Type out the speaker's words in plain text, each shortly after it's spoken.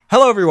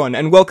Hello, everyone,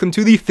 and welcome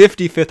to the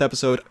 55th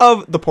episode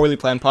of the Poorly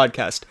Planned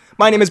Podcast.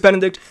 My name is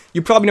Benedict.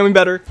 You probably know me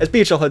better as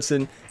BHL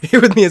Hudson.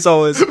 Here with me, as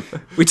always,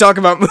 we talk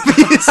about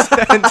movies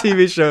and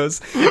TV shows.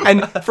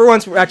 And for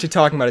once, we're actually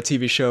talking about a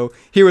TV show.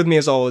 Here with me,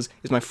 as always,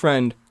 is my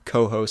friend,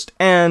 co-host,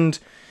 and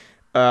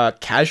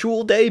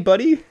casual day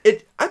buddy.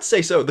 I'd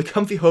say so. The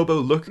comfy hobo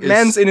look is...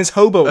 Man's in his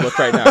hobo look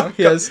right now.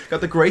 He has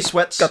got the grey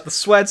sweats. got the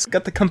sweats,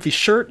 got the comfy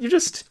shirt. You're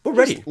just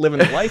living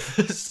a life.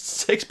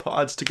 6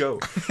 pods to go.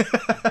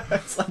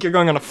 It's like you're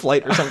going on a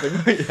flight or something.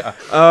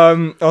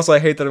 Yeah. Also, I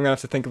hate that I'm gonna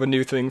have to think of a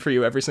new thing for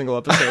you every single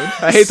episode.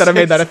 I hate that I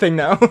made that a thing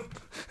now.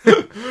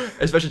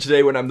 Especially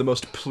today when I'm the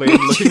most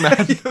plain-looking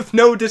man. You have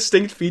no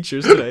distinct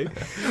features today.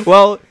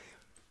 Well,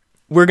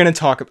 we're gonna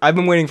talk. I've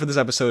been waiting for this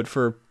episode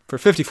for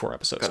 54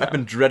 episodes. I've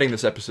been dreading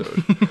this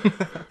episode.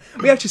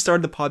 We actually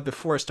started the pod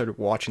before I started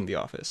watching The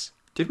Office.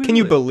 Did we? Can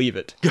you believe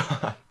it?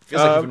 God,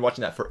 feels like you've been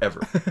watching that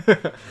forever.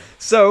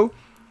 So,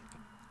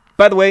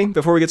 by the way,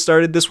 before we get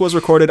started, this was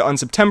recorded on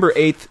September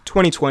 8th,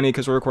 2020,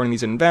 because we're recording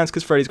these in advance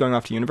because Freddie's going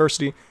off to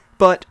university,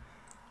 but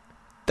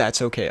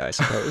that's okay, I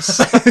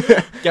suppose.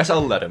 Guess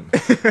I'll let him.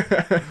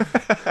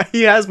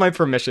 He has my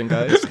permission,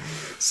 guys.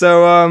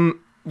 So,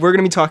 we're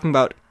going to be talking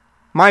about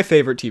my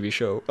favorite TV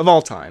show of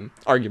all time,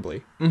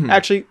 arguably. Mm-hmm.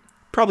 Actually,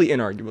 probably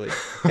inarguably.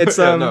 It's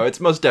no, it's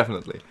most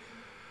definitely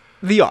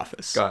The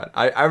Office. God,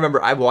 I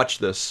remember I watched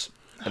this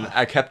and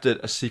I kept it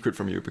a secret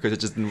from you because it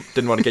just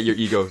didn't want to get your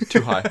ego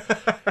too high.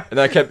 And then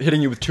I kept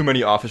hitting you with too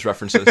many Office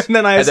references. And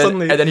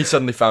then he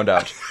suddenly found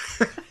out.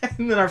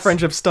 And then our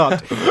friendship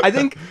stopped. I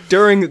think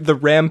during the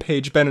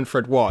Rampage Ben and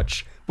Fred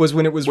watch was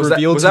when it was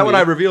revealed. Was that when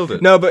I revealed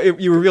it? No, but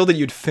you revealed that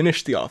you'd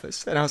finished The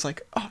Office, and I was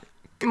like, oh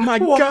my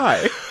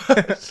guy,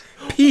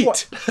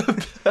 Pete.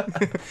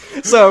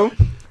 So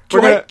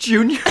Dwight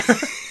Jr.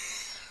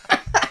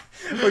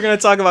 We're gonna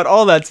talk about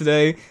all that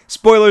today.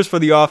 Spoilers for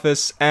The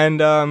Office,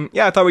 and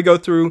I thought we'd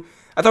do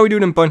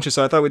it in bunches.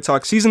 So I thought we'd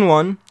talk season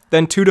 1,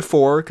 then 2 to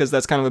 4, because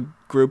that's kind of a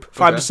group,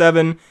 5 to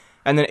 7,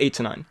 and then 8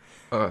 to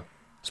 9.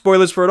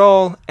 Spoilers for it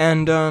all,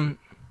 and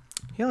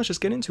let's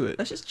just get into it.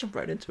 Let's just jump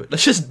right into it.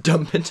 Let's just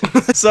dump into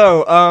it.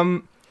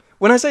 So,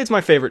 when I say it's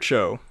my favorite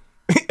show,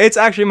 it's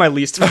actually my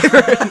least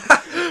favorite.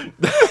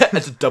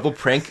 That's a double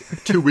prank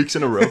 2 weeks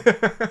in a row.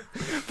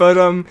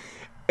 But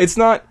it's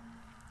not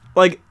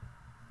like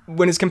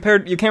when it's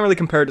compared. You can't really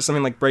compare it to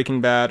something like Breaking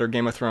Bad or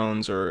Game of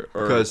Thrones or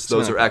because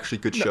those are actually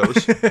good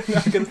shows.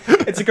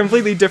 It's a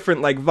completely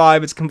different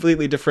vibe. It's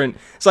completely different.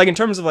 It's in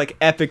terms of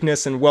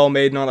epicness and well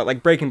made and all that.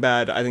 Like Breaking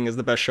Bad, I think is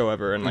the best show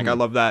ever, and I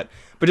love that.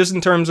 But just in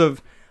terms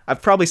of,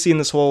 I've probably seen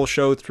this whole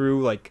show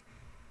through a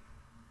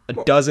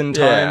dozen times.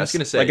 Yeah, I was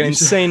gonna say an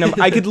insane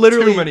number. I could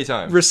literally too many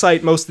times.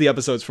 Recite most of the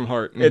episodes from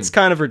heart. It's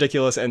kind of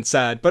ridiculous and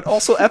sad, but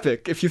also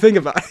epic if you think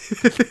about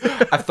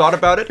it. I've thought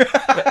about it,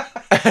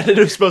 and it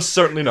was most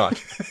certainly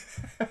not.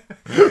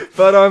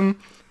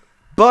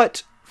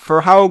 But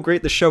for how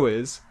great the show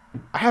is,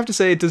 I have to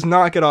say it does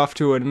not get off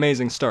to an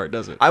amazing start,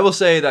 does it? I will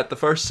say that the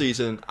first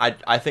season,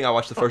 I think I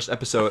watched the first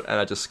episode and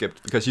I just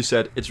skipped because you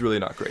said it's really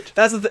not great.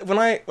 That's the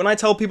when I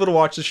tell people to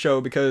watch the show,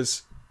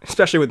 because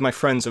especially with my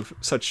friends of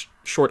such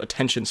short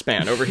attention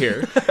span over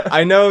here,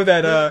 I know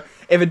that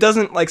if it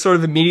doesn't sort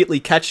of immediately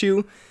catch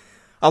you,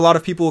 a lot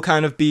of people will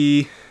kind of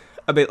be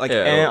a bit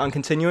on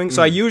continuing.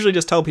 So I usually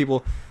just tell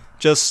people,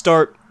 just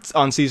start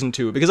on season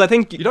 2, because I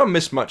think you don't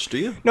miss much, do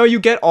you? No, you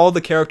get all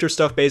the character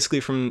stuff basically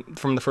from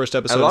the first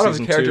episode. A lot of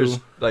the characters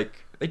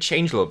they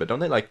change a little bit, don't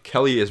they?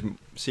 Kelly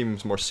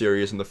seems more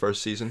serious in the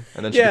first season,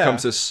 and then she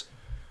becomes this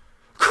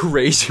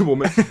crazy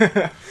woman.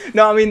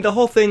 No, I mean the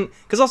whole thing,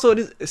 because also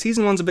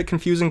season 1's a bit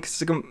confusing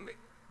because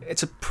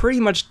it's a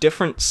pretty much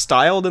different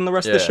style than the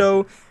rest of the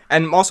show,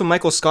 and also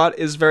Michael Scott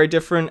is very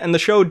different, and the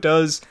show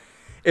does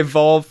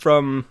evolve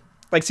from.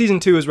 Season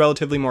 2 is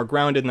relatively more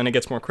grounded, and then it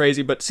gets more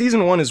crazy, but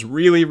Season 1 is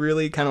really,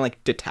 really kind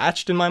of,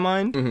 detached in my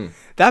mind. Mm-hmm.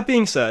 That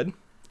being said,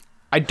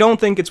 I don't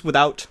think it's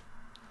without...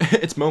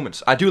 its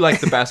moments. I do like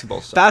the basketball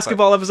stuff.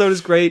 Basketball episode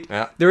is great.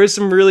 Yeah. There is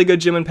some really good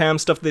Jim and Pam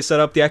stuff they set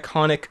up. The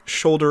iconic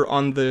shoulder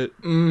on the...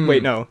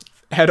 Wait, no.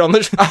 Head on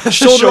the...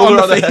 shoulder on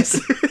the face.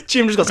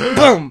 Jim just goes,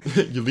 boom!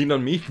 You lean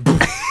on me?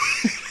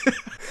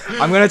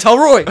 I'm gonna tell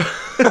Roy!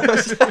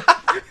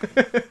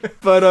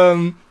 But,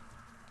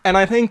 and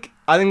I think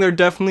there are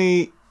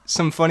definitely...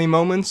 some funny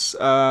moments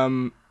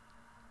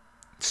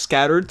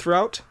scattered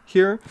throughout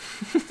here.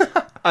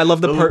 I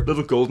love the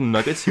little golden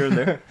nuggets here and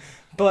there.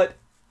 But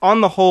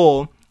on the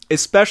whole,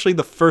 especially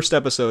the first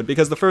episode,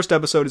 because the first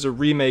episode is a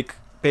remake,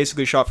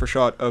 basically shot for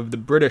shot, of the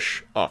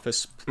British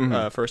Office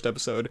first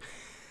episode.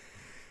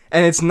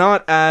 And it's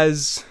not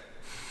as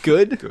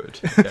good.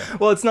 Yeah.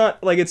 Well, it's not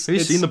it's... Have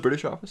you seen the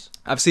British Office?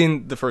 I've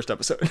seen the first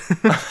episode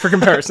for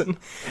comparison.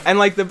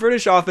 And the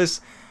British Office,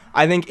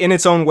 I think in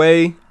its own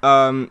way,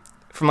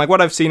 from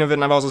what I've seen of it,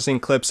 and I've also seen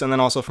clips, and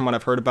then also from what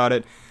I've heard about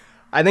it,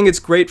 I think it's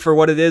great for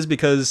what it is,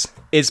 because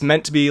it's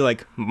meant to be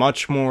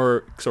much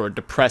more sort of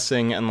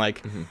depressing and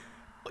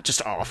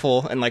just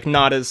awful and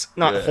not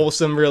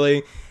wholesome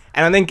really.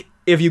 And I think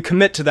if you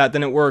commit to that,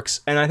 then it works.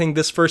 And I think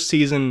this first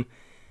season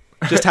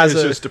just has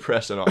It's a just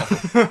depressed and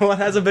awful. well, it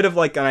has a bit of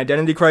like an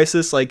identity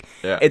crisis. Like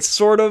Yeah. it's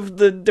sort of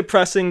the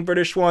depressing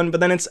British one, but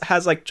then it's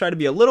has like try to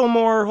be a little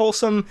more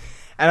wholesome.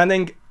 And I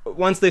think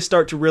once they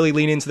start to really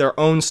lean into their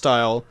own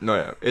style, No,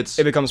 yeah, it's.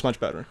 it becomes much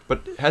better.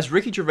 But has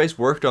Ricky Gervais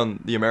worked on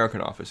The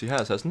American Office? He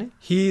has, hasn't he?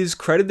 He's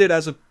credited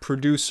as a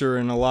producer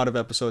in a lot of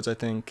episodes, I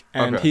think,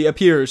 and Okay. he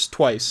appears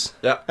twice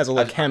Yeah. as a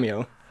little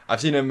cameo. I've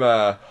seen him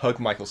hug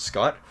Michael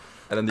Scott,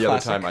 and then the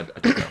Classic. other time I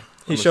don't know.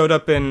 He showed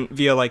up in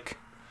via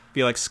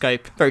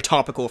Skype, very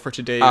topical for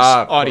today's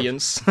Of course.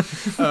 audience.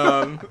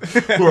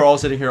 Who are all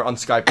sitting here on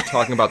Skype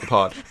talking about the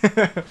pod.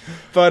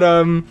 But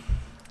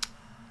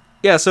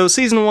yeah. So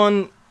season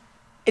 1,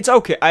 it's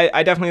okay.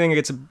 I definitely think it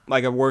gets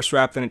a worse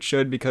rap than it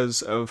should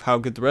because of how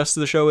good the rest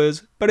of the show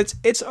is. But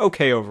it's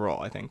okay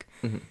overall, I think.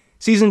 Mm-hmm.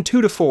 Season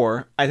 2 to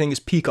 4, I think,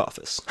 is peak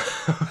Office.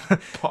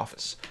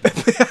 Office.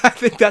 I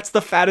think that's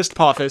the fattest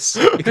Office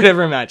you could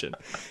ever imagine.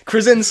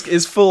 Krasinski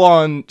is full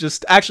on.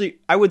 Just actually,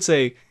 I would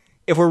say,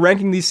 if we're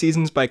ranking these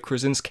seasons by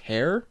Krasinski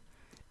hair,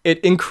 it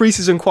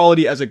increases in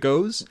quality as it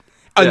goes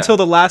until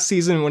the last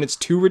season when it's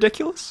too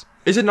ridiculous.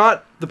 Is it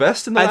not the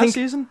best in the I last think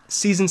season?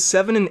 Season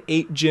 7 and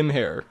 8 Jim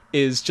hair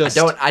is just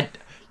You're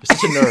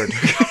such a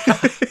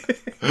nerd.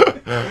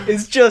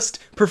 it's just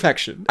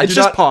perfection. I It's do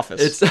just not- Poffus.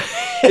 It's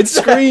It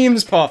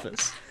screams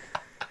Poffus.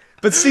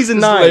 But season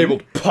it's 9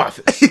 labeled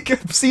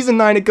Poffus. season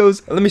 9 it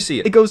goes Let me see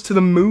it. it goes to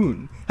the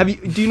moon.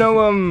 Do you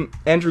know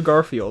Andrew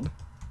Garfield?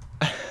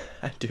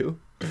 I do.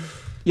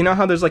 You know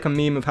how there's like a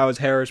meme of how his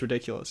hair is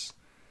ridiculous.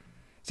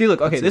 See,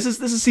 look, okay, this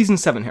is season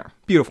 7 hair.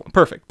 Beautiful,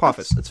 perfect,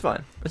 Poffus. It's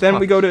fine. Then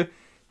we go to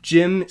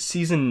Jim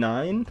season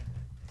 9,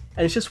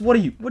 and it's just what are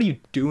you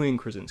doing,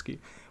 Krasinski?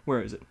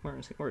 Where is it? Where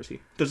is he?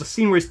 There's a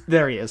scene where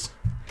there he is.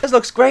 This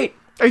looks great.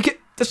 Are you kidding?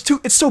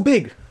 It's so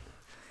big.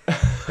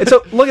 It's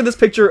so look at this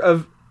picture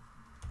of.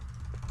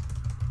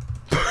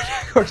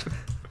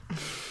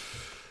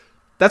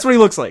 That's what he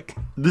looks like.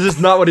 This is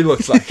not what he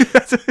looks like.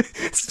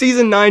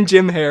 Season 9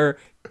 Jim hair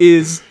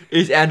is.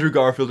 He's Andrew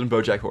Garfield and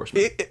BoJack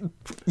Horseman.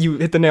 You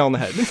hit the nail on the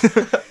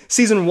head.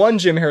 Season 1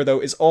 Jim hair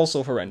though is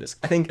also horrendous.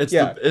 I think It's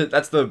yeah,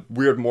 that's the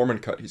weird Mormon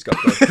cut he's got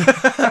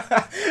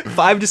there.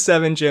 5 to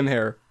 7 Jim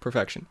hair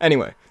perfection.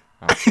 Anyway,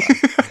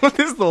 what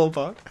is the whole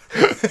pod?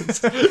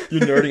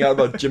 You're nerding out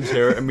about Jim's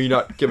hair and me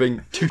not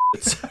giving two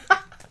shits.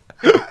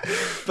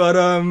 But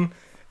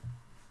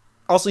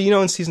also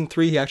in season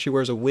 3 he actually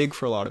wears a wig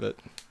for a lot of it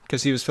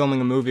because he was filming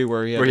a movie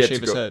where he had to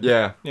shave his head.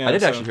 Yeah, Yeah, I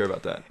did so- actually hear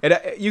about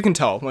that. You can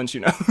tell once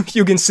you know.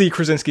 You can see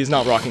Krasinski's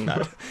not rocking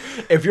that.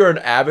 If you're an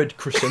avid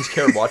Krasinski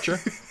hair watcher,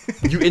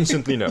 you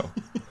instantly know.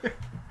 On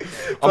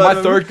But,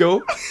 my third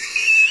go,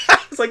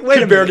 It's like, wait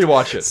a I barely minute.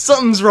 watch it.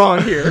 Something's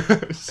wrong here.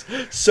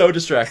 So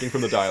distracting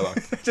from the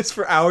dialogue. Just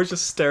for hours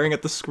just staring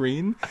at the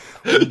screen.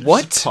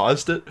 Just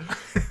paused it.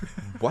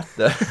 What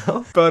the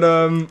hell?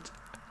 But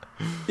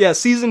yeah,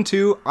 season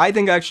 2, I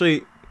think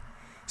actually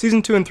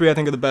season 2 and 3 I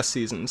think are the best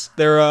seasons.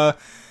 They're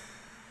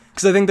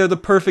cuz I think they're the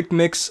perfect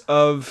mix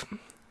of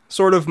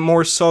sort of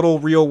more subtle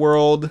real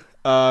world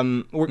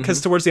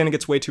cuz towards the end it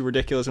gets way too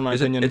ridiculous in my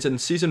opinion. It's in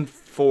season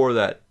 4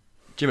 that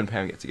Jim and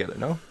Pam get together,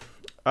 no?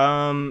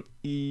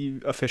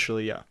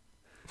 Officially, yeah.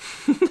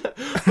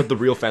 But the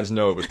real fans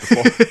know it was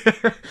before.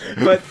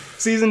 But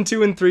season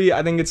 2 and 3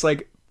 I think it's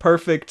like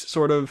perfect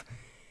sort of.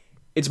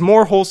 It's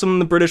more wholesome than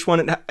the British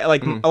one. A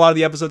lot of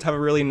the episodes have a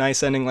really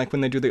nice ending, like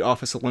when they do the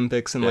Office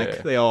Olympics and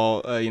they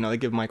all, they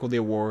give Michael the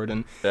award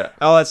and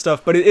all that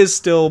stuff. But it is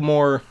still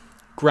more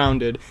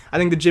grounded. I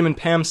think the Jim and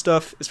Pam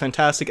stuff is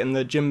fantastic, and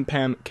the Jim,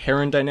 Pam,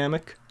 Karen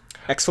dynamic,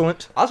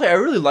 excellent. I'll say I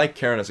really like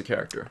Karen as a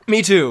character.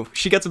 Me too.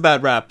 She gets a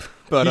bad rap,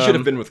 but He should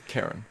have been with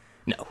Karen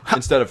no.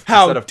 instead of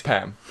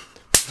Pam.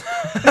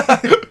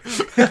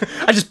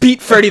 I just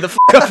beat Freddie the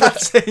up for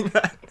saying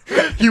that.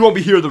 He won't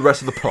be here the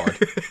rest of the pod.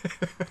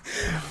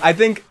 I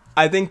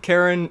think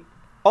Karen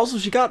also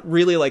she got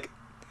really like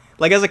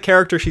as a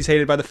character she's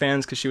hated by the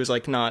fans because she was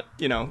like not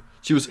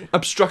She was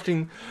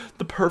obstructing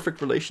the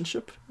perfect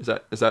relationship. Is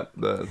that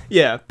the?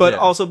 yeah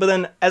but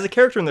then as a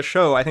character in the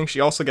show I think she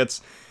also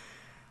gets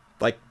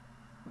like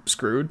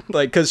screwed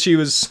like because she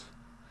was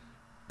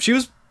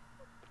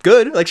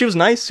good, like she was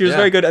nice, she was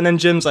very good, and then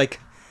Jim's like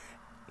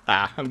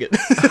I'm good.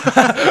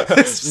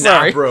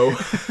 Sorry, nah, bro.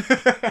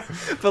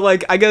 but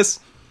like I guess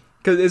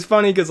because it's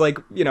funny because like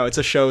it's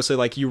a show, so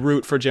like you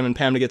root for Jim and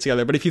Pam to get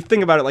together, but if you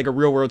think about it like a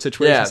real world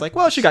situation, it's like,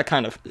 well, she got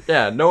kind of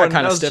No one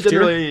kind of else stiffed didn't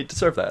here. really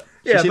deserve that.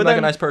 She Yeah, seemed but like a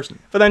then- nice person.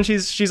 but then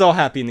she's all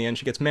happy in the end.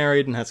 She gets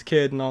married and has a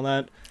kid and all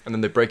that. And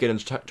then they break in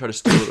and try to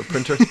steal the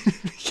printer.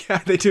 Yeah,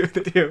 they do.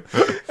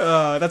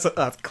 That's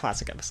a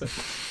classic episode.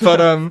 But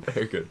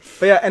Very good.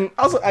 But yeah, and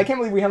also I can't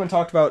believe we haven't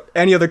talked about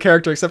any other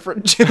character except for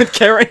Jim and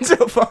Karen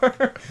so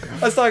far.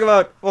 Let's talk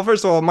about, well,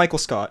 first of all, Michael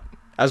Scott.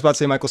 I was about to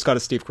say Michael Scott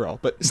as Steve Carell,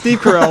 but Steve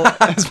Carell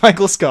as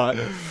Michael Scott.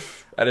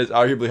 That is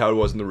arguably how it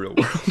was in the real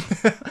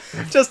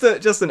world.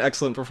 Just an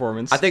excellent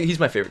performance. I think he's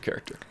my favorite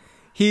character.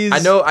 He's. I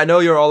know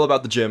you're all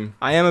about the Jim.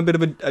 I am a bit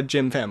of a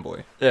Jim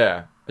fanboy.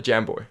 Yeah, a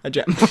jam boy. A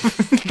jam.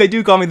 They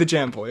do call me the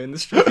jam boy in the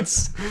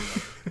streets.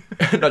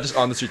 Not just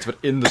on the streets, but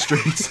in the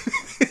streets.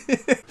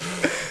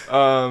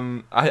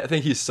 I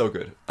think he's so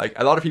good. Like,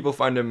 a lot of people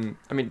find him.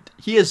 I mean,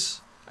 he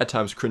is at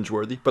times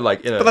cringeworthy, but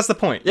like, But that's the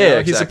point. Yeah, you know?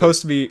 exactly. He's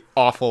supposed to be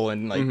awful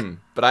and like.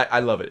 But I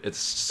love it. It's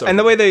so. And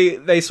good. the way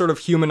they sort of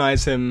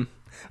humanize him.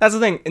 That's the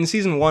thing. In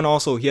season 1,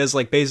 also, he has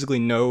like basically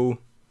no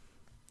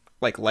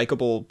like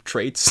likable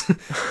traits,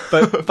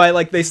 but by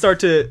like they start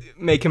to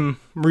make him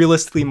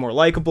realistically more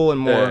likable and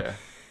more. Yeah.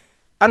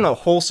 I don't know,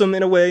 wholesome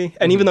in a way.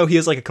 And even though he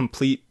is like a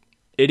complete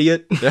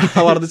idiot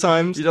a lot of the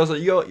times. He's also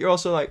you're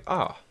also like,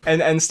 oh.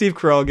 And Steve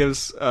Carell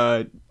gives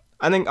I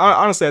think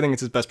honestly I think it's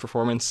his best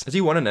performance. Has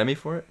he won an Emmy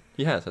for it?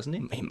 He has, hasn't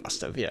he? He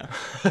must have, yeah.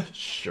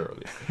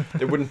 Surely.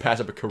 They wouldn't pass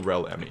up a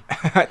Carell Emmy.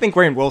 I think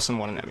Rainn Wilson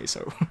won an Emmy,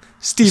 so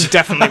Steve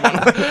definitely won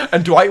one.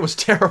 And Dwight was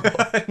terrible.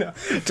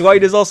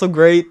 Dwight is also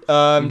great.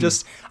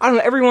 Just I don't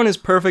know, everyone is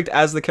perfect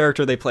as the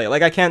character they play.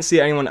 Like I can't see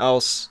anyone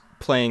else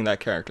playing that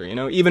character, you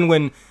know? Even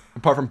when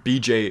Apart from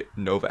BJ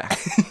Novak.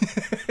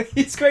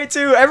 he's great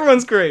too.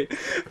 Everyone's great.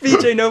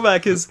 BJ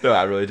Novak is No,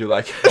 I really do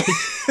like him.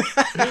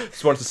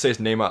 Just wanted to say his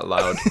name out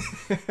loud.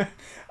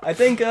 I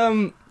think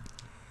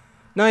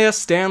no, yeah,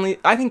 Stanley.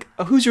 I think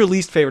who's your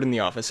least favorite in The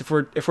Office? If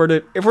we're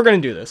gonna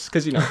do this,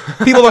 because you know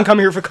people don't come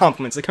here for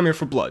compliments; they come here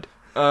for blood.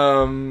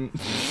 And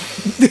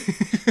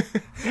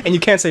you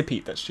can't say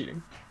Pete. That's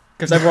cheating,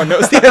 because everyone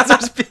knows the answer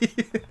is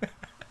Pete.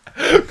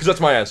 Because that's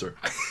my answer.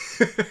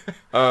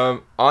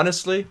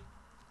 Honestly,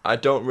 I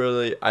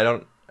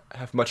don't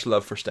have much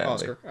love for Stanley.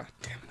 Oscar. Oh,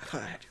 damn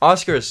it.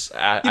 Oscar's.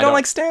 You don't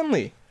like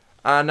Stanley?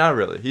 Not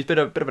really. He's been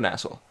a bit of an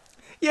asshole.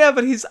 Yeah,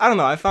 but I don't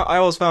know. I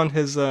always found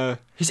his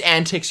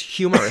antics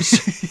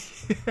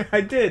humorous.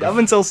 I did up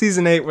until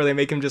season 8, where they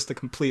make him just a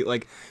complete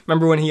like.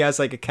 Remember when he has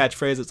like a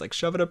catchphrase? It's like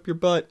 "shove it up your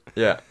butt."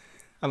 Yeah.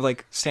 I'm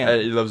like Stanley.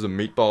 And he loves the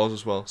meatballs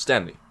as well.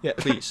 Stanley. Yeah,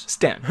 please.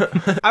 Stan.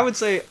 I would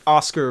say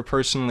Oscar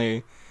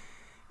personally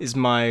is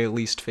my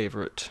least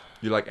favorite.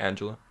 You like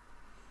Angela?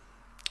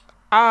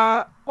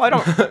 Well, I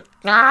don't.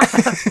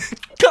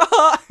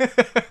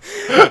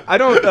 I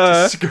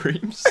don't.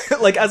 Screams.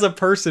 Like as a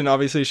person,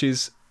 obviously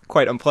she's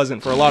quite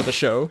unpleasant for a lot of the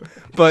show,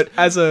 but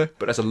as a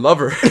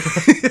lover,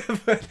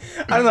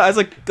 I don't know. As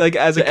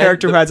as a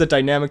character who has a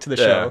dynamic to the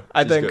show,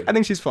 I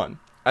think she's fun.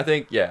 I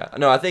think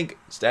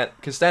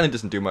because Stanley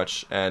doesn't do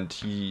much, and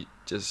he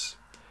just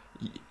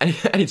and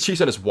he cheats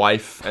on his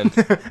wife, and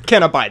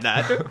can't abide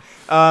that.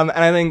 And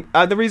I think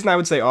the reason I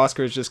would say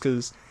Oscar is just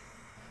because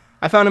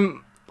I found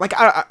him. Like,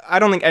 I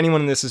don't think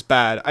anyone in this is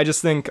bad. I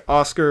just think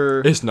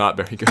Oscar is not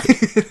very good.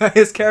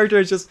 His character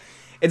is just,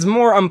 it's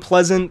more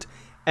unpleasant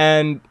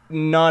and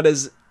not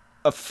as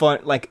a fun,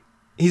 like,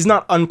 he's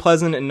not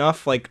unpleasant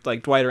enough like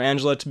Dwight or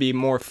Angela to be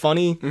more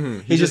funny.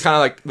 Mm-hmm. He's just kind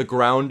of like the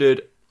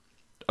grounded,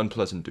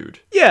 unpleasant dude.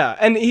 Yeah,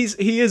 and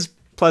he is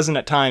pleasant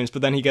at times,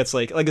 but then he gets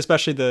like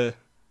especially the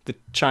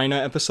China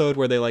episode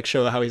where they like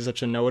show how he's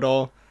such a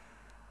know-it-all.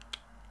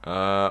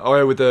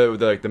 With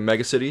the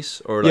mega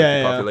cities or like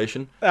the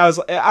population. I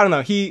don't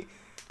know.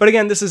 But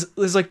again, this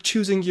is like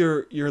choosing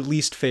your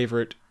least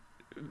favorite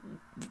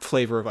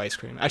flavor of ice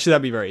cream. Actually,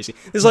 that'd be very easy.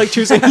 It's like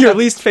choosing your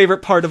least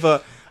favorite part of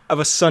a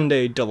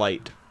Sunday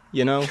delight,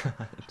 you know?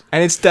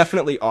 And it's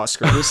definitely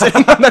Oscar who's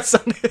sitting on that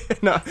Sunday.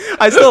 No,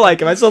 I still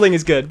like him. I still think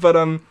he's good. But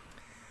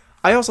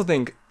I also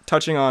think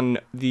touching on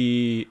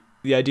the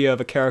idea of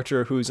a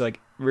character who's like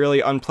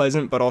really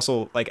unpleasant but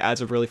also like adds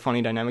a really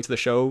funny dynamic to the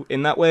show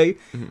in that way.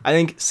 Mm-hmm. I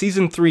think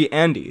season 3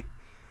 Andy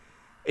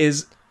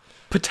is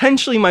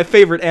potentially my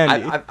favorite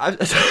Andy.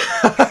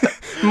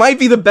 Might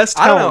be the best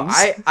Helms.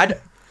 I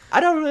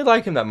don't really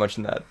like him that much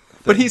in that.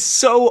 But he's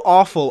so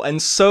awful and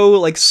so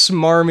like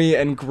smarmy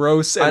and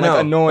gross and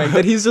like annoying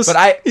that he's just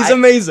he's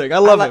amazing. I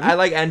love him. I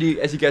like Andy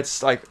as he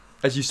gets like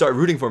as you start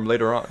rooting for him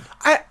later on.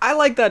 I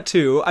like that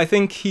too. I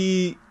think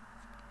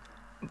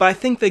but I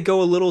think they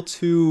go a little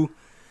too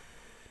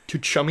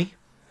chummy.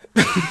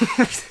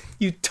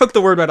 You took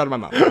the word right out of my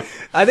mouth.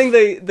 I think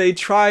they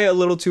try a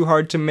little too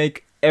hard to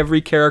make every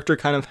character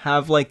kind of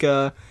have like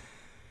an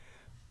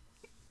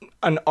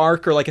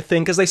arc or like a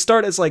thing, because they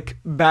start as like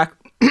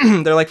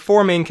they're like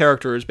 4 main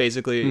characters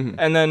basically, mm-hmm.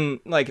 and then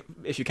like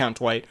if you count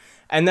Dwight,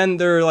 and then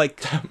they're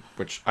like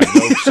which I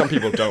know some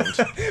people don't,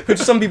 which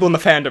some people in the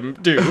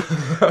fandom do,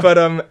 but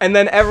and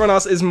then everyone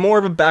else is more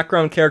of a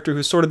background character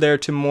who's sort of there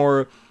to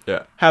more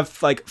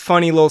have like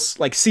funny little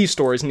like C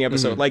stories in the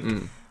episode,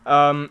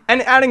 and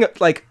adding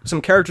like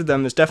some character to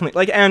them is definitely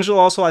like Angela.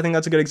 Also, I think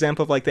that's a good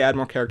example of like they add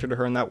more character to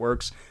her and that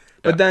works.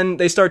 But then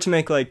they start to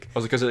make like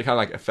because it kind of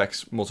like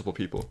affects multiple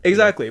people.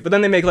 Exactly. But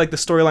then they make like the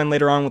storyline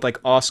later on with like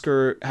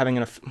Oscar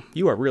having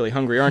you are really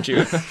hungry, aren't you?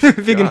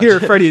 If you can hear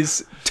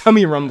Freddie's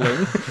tummy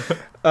rumbling.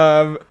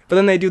 But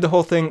then they do the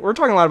whole thing. We're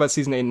talking a lot about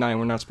season 8 and 9.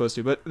 We're not supposed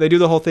to, but they do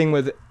the whole thing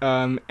with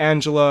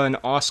Angela and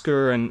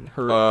Oscar and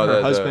her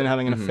husband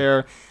having an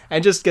affair.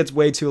 And it just gets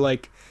way too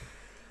like.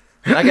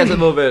 That gets a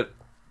little bit.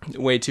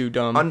 Way too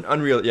dumb.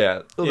 Unreal. Yeah,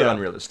 a little bit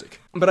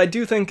unrealistic. But I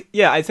do think,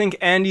 I think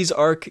Andy's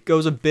arc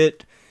goes a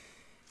bit.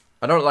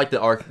 I don't like the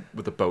arc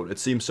with the boat. It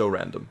seems so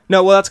random.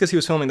 No, well, that's because he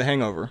was filming The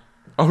Hangover.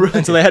 Oh, really?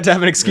 And so they had to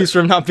have an excuse for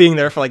him not being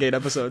there for like 8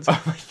 episodes.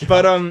 Oh my God.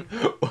 But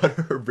What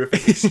a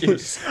horrific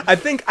excuse. I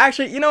think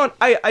actually, you know what?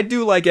 I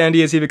do like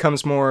Andy as he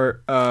becomes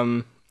more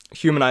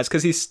humanized,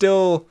 because he's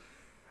still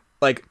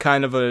like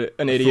kind of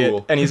an idiot,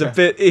 fool. and he's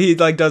he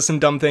like does some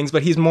dumb things,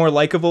 but he's more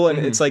likable, and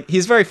it's like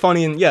he's very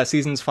funny in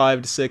seasons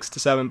 5 to 6 to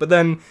 7, but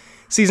then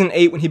season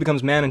 8 when he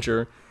becomes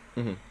manager,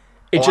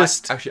 it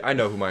actually I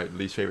know who my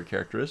least favorite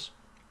character is.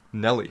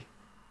 Nelly.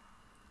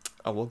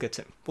 Oh, we'll get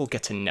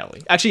to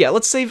Nelly. Actually,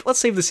 let's save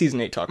the season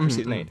 8 talk for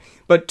season 8.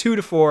 But 2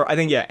 to 4, I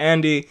think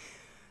Andy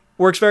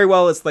works very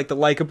well. It's like the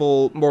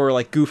likable, more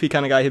like goofy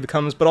kind of guy he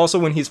becomes, but also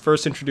when he's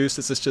first introduced,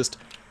 it's just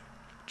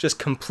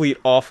complete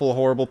awful,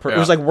 horrible person. It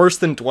was like worse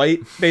than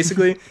Dwight,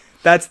 basically.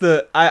 That's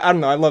the I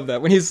don't know, I love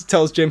that. When he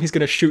tells Jim he's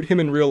gonna shoot him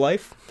in real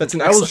life. That's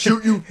an I will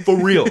shoot you for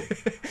real.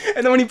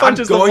 And then when he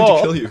punches I'm going the wall,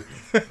 to kill you.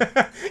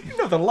 You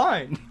know the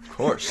line. Of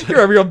course.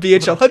 You're a real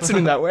BHL Hudson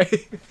in that way.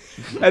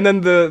 And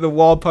then the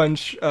wall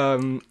punch,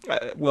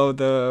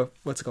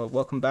 what's it called?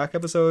 Welcome Back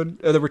episode?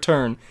 The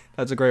Return.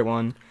 That's a great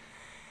one.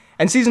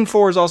 And season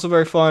 4 is also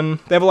very fun.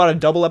 They have a lot of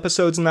double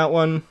episodes in that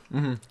one.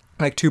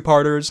 Like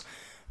 2-parters.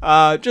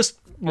 Just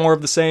more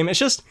of the same. It's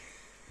just...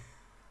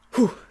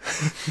 Whew.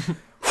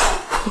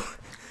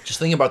 Just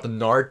thinking about the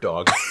Nard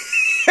dog.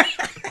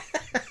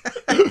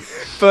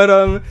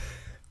 But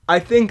I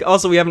think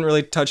also we haven't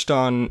really touched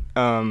on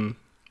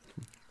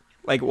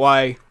like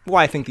why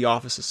I think The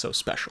Office is so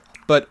special.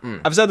 But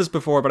I've said this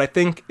before, but I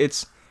think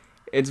it's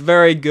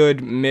very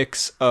good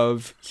mix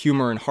of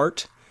humor and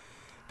heart,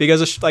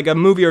 because like a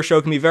movie or show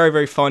can be very,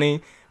 very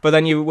funny, but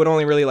then you would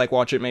only really like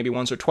watch it maybe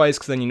once or twice,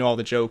 because then you know all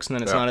the jokes, and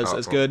then it's not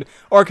as good.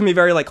 Or it can be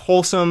very like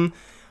wholesome,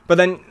 but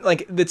then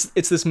like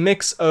it's this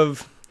mix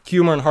of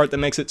humor and heart that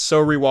makes it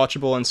so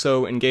rewatchable and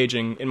so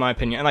engaging, in my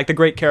opinion, and like the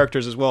great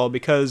characters as well,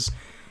 because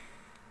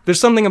there's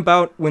something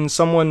about when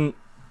someone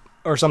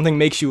or something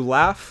makes you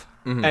laugh,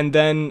 and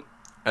then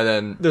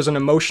there's an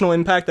emotional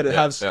impact that it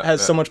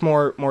has so much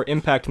more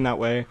impact in that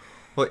way.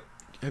 Well,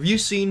 have you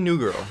seen New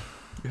Girl?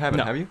 You haven't,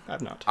 No, have you?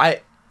 I've not.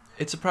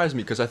 It surprised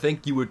me, because I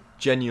think you would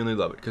genuinely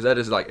love it, because that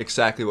is like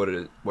exactly what it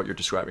is, what you're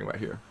describing right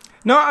here.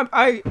 No,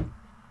 I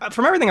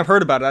from everything I've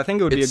heard about it, I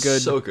think it would be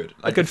so good.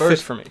 Like a good fit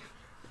for me.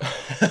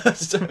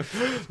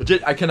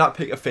 Legit, I cannot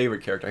pick a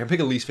favorite character. I can pick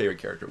a least favorite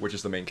character, which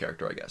is the main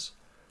character, I guess.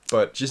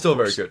 But she's still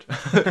very good.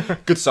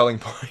 Good selling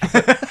point.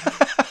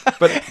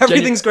 But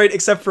everything's great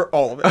except for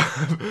all of it.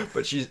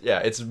 But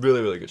it's a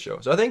really, really good show.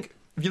 So I think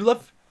if you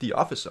love The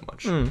Office so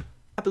much,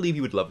 I believe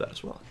you would love that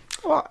as well.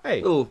 Well, hey.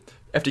 A little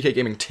FTK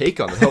Gaming take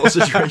on the whole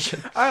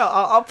situation.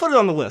 I'll put it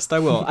on the list. I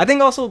will. I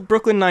think also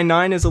Brooklyn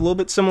Nine-Nine is a little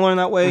bit similar in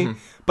that way,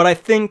 but I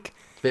think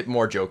a bit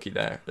more jokey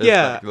there.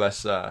 Yeah. Like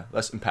less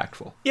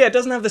impactful. Yeah, it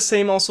doesn't have the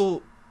same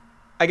also,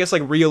 I guess,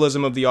 like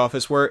realism of The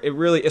Office, where it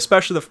really,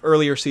 especially the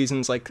earlier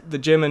seasons, like the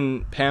Jim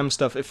and Pam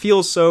stuff, it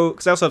feels so,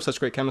 because they also have such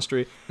great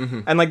chemistry,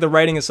 and like the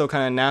writing is so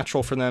kind of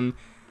natural for them.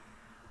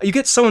 You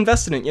get so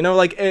invested in it, you know,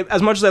 like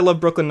as much as I love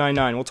Brooklyn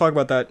Nine-Nine, we'll talk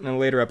about that in a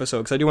later episode,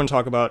 because I do want to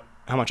talk about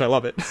how much I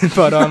love it.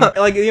 But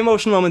like the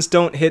emotional moments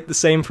don't hit the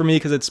same for me,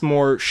 because it's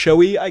more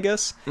showy, I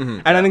guess.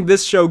 And I think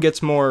this show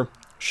gets more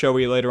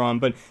showy later on.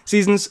 But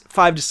seasons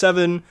 5 to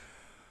 7,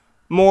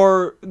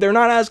 they're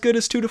not as good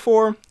as 2 to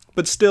 4,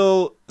 but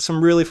still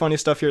some really funny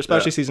stuff here,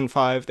 especially season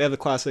 5. They have the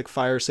classic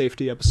fire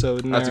safety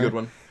episode in there. That's a good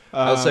one.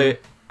 I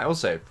will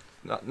say,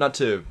 not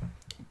to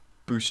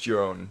boost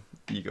your own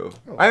ego.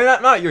 I mean,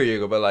 not your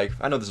ego, but like,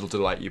 I know this will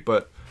delight you,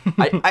 but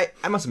I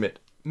must admit,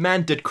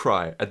 man did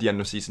cry at the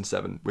end of season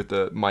 7 with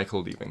the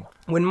Michael leaving.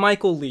 When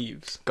Michael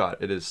leaves. God,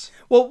 it is.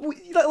 Well,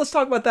 let's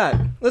talk about that.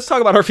 Let's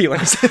talk about our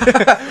feelings.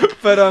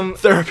 But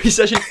therapy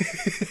session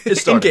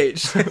is started.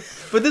 Engaged.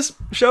 But this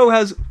show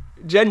has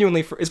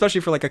genuinely,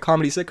 especially for like a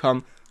comedy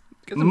sitcom,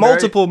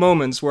 multiple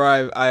moments where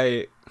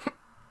I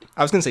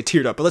was gonna say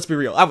teared up, but let's be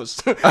real. I was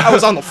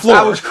on the floor.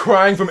 I was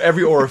crying from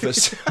every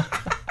orifice.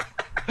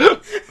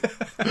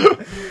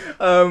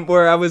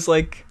 Where I was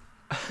like,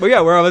 where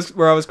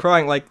I was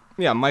crying. Like,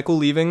 yeah, Michael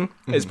leaving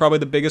is probably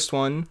the biggest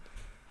one.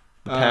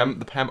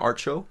 The Pam Art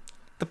show.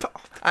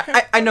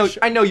 I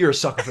know you're a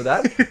sucker for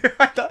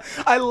that.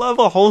 I love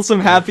a wholesome,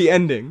 happy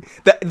ending.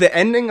 The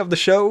ending of the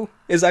show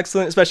is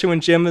excellent, especially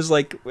when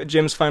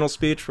Jim's final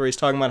speech, where he's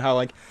talking about how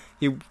like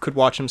he could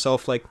watch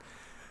himself like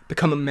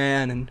become a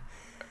man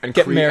and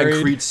get married.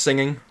 And Creed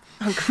singing.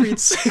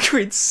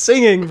 Creed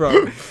singing,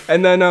 bro.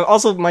 And then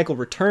also Michael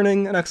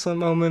returning, an excellent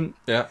moment.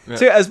 Yeah.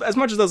 So yeah, as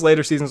much as those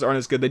later seasons aren't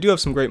as good, they do have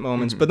some great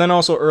moments. But then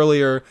also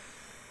earlier,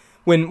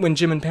 when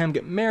Jim and Pam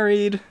get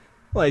married,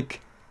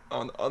 like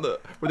on the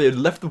where they had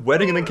left the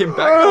wedding and then came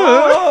back.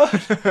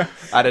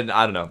 I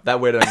don't know.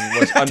 That wedding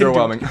was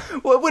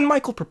underwhelming. Well, when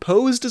Michael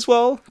proposed as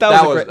well,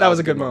 that was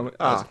a good moment.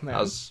 Oh man, that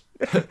was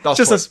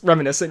just us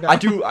reminiscing. Now. I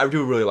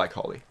do really like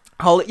Holly.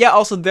 Yeah,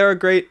 also they're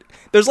great.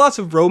 There's lots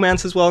of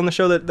romance as well in the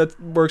show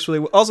that works really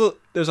well. Also,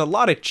 there's a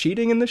lot of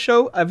cheating in the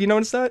show. Have you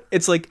noticed that?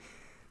 It's like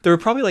there were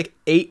probably like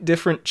 8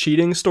 different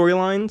cheating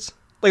storylines.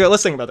 Like,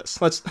 let's think about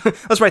this. Let's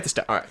write this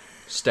down. All right,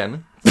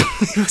 Stanley,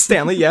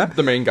 yeah,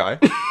 the main guy.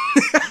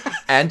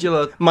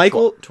 Angela,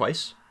 Michael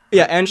twice.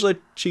 Yeah, Angela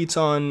cheats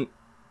on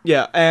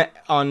Yeah,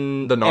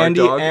 on The Nard Andy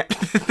Dog?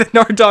 the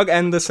Nard Dog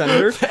and the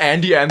Senator.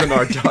 Andy and the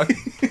Nard Dog.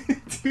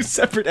 Two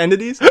separate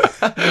entities.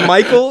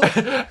 Michael.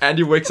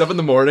 Andy wakes up in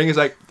the morning. He's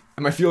like,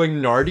 "Am I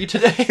feeling nardy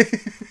today?"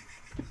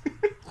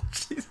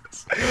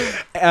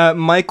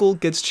 Michael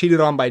gets cheated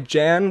on by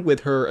Jan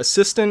with her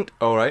assistant.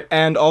 All right.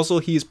 And also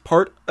he's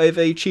part of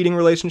a cheating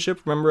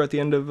relationship. Remember at the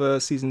end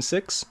of season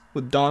 6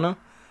 with Donna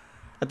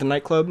at the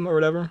nightclub or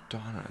whatever?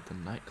 Donna at the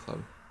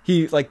nightclub.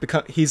 He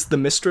he's the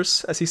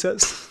mistress, as he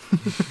says.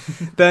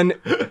 Then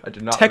I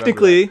did not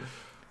technically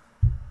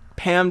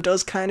Pam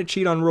does kind of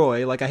cheat on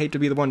Roy. Like, I hate to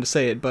be the one to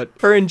say it, but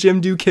her and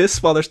Jim do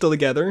kiss while they're still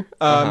together.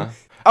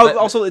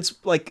 Also, it's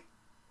like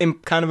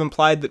kind of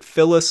implied that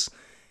Phyllis,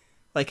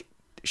 like,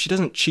 she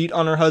doesn't cheat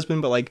on her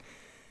husband, but like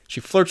she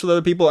flirts with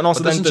other people, and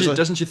also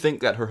doesn't she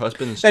think that her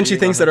husband is then she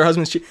thinks that her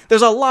husband's cheating.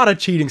 There's a lot of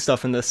cheating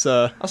stuff in this.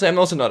 I'll say I'm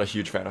also not a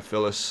huge fan of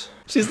Phyllis.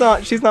 She's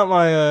not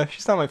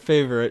my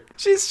favorite.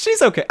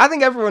 She's okay. I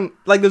think everyone,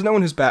 like, there's no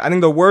one who's bad. I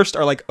think the worst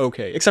are like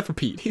okay, except for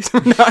Pete. He's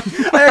not.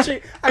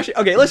 Actually,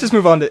 okay. Let's just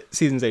move on to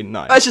seasons 8 and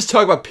 9. Let's just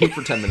talk about Pete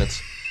for 10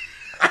 minutes.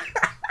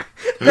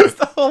 That's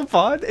the whole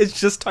pod. It's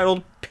just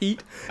titled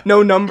Pete.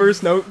 No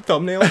numbers, no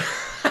thumbnail.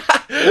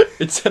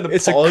 It's an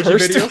apology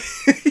video.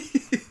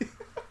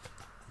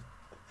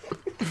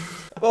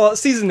 Well,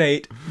 season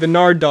 8, the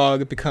Nard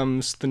Dog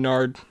becomes the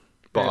Nard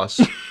boss.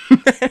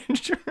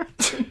 manager.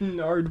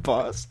 Nard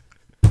boss.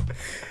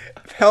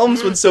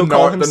 Helms would so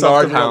call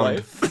himself the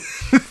Nard Hound.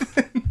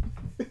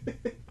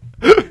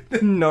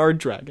 The Nard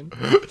Dragon.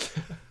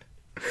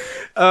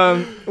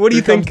 What do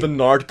you think? The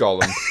Nard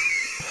Golem.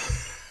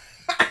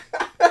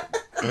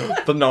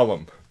 The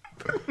Nollum.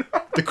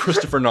 The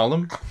Christopher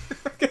Nollum.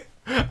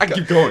 I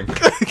keep going.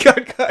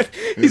 God.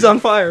 He's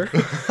on fire.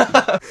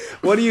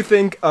 What do you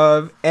think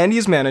of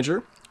Andy's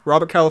manager,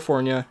 Robert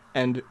California,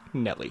 and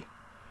Nellie?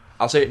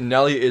 I'll say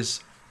Nellie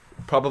is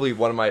probably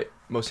one of my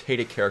most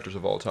hated characters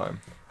of all time.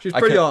 She's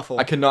pretty awful.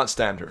 I cannot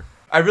stand her.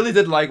 I really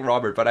did like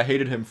Robert, but I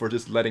hated him for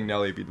just letting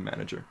Nellie be the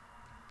manager.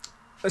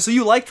 So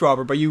you liked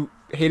Robert, but you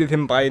hated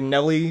him by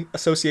Nellie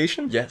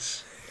association?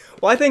 Yes.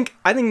 Well, I think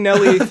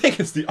Nellie... I think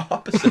it's the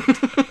opposite.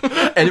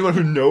 Anyone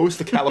who knows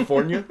the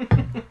California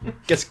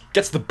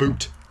gets the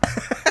boot.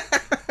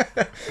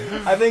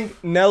 I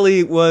think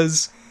Nellie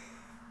was...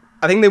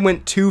 I think they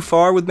went too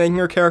far with making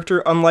her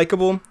character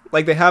unlikable.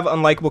 Like, they have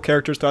unlikable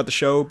characters throughout the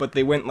show, but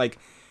they went, like...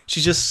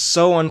 She's just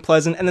so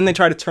unpleasant, and then they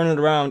try to turn it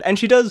around. And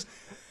she does...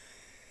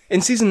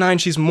 In season 9,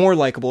 she's more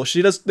likable.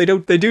 They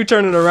do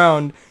turn it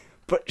around,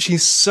 but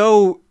she's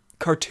so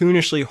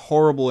cartoonishly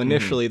horrible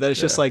initially that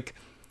it's just like...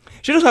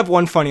 She does have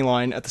one funny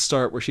line at the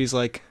start where she's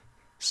like,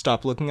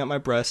 "Stop looking at my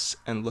breasts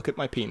and look at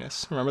my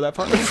penis." Remember that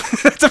part?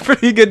 That's a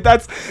pretty good.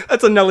 That's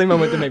a Nellie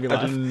moment that made me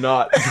laugh. I do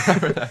not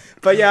remember that.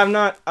 But yeah, I'm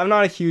not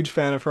a huge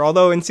fan of her.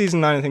 Although in season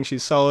 9, I think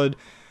she's solid.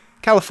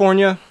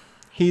 California,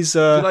 he's. Do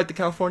you like the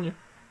California?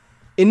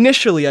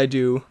 Initially, I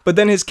do, but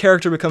then his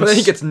character becomes. But then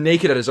he gets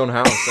naked at his own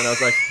house, and I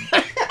was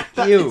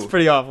like, "Ew." It's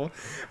pretty awful.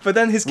 But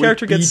then his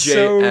character gets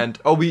so. And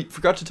we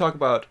forgot to talk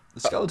about the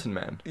Skeleton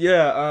Man.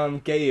 Yeah,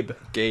 Gabe.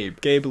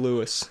 Gabe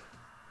Lewis.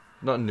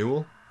 Not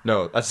Newell?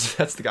 No, that's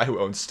the guy who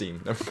owns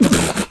Steam.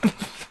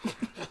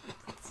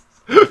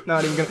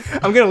 Not even gonna.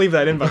 I'm gonna leave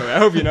that in, by the way. I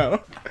hope you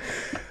know.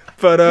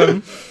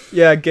 But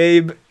yeah,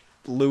 Gabe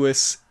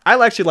Lewis. I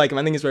actually like him.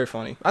 I think he's very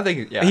funny. I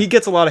think he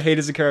gets a lot of hate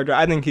as a character.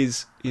 I think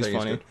he's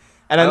funny.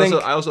 And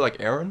I also like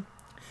Aaron.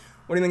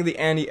 What do you think of the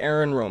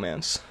Andy-Aaron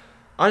romance?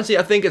 Honestly,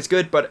 I think it's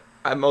good, but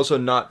I'm also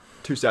not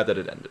too sad that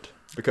it ended.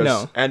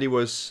 Because Andy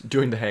was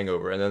doing The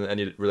Hangover, and then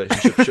any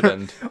relationship should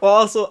end. Well,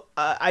 also,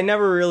 I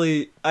never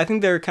really... I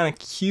think they were kind of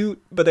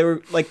cute, but they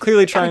were like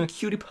clearly trying...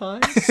 Cutie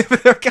pies? They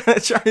were kind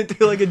of trying to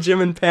do like a Jim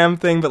and Pam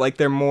thing, but like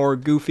they're more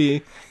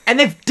goofy. And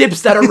they've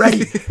dips that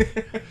already!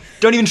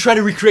 Don't even try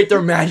to recreate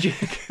their magic.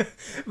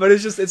 But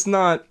it's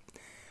not...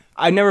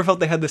 I never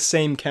felt they had the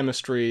same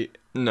chemistry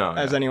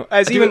as anyone...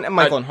 As even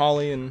Michael and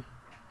Holly and...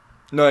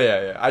 No,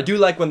 yeah. I do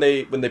like when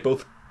they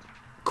both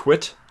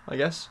quit, I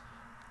guess.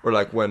 Or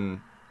like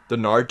when... The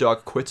Nard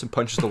Dog quits and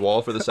punches the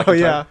wall for the second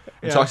time.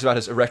 And talks about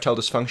his erectile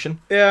dysfunction.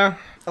 Yeah.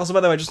 Also,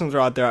 by the way, just to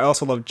throw out there, I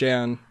also love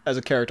Jan as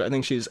a character. I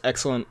think she's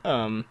excellent.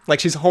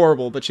 Like, she's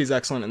horrible, but she's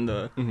excellent in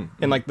the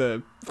in like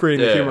the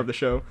creating the humor of the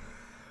show.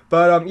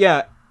 But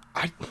yeah,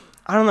 I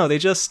don't know. They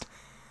just...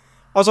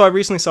 Also, I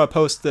recently saw a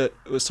post that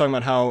was talking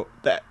about how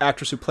the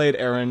actress who played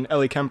Aaron,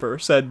 Ellie Kemper,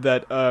 said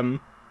that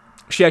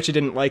she actually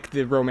didn't like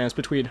the romance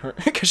between her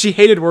because she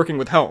hated working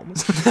with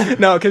Helms.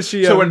 No, because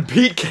she... So when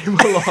Pete came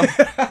along...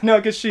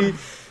 No, because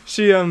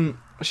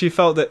she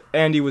felt that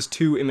Andy was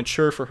too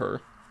immature for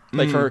her,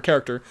 like for her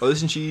character. Well,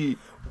 isn't she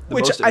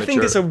Which I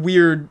think is a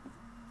weird...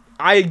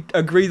 I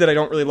agree that I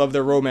don't really love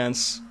their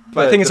romance,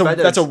 but I think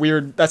that's a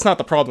weird... That's not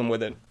the problem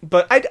with it.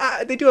 But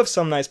they do have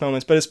some nice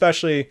moments, but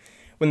especially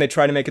when they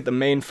try to make it the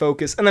main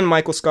focus. And then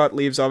Michael Scott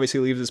obviously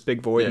leaves this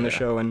big void in the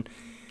show. And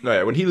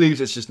when he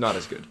leaves, it's just not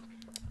as good.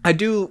 I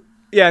do...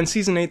 Yeah, in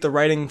season 8, the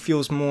writing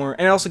feels more...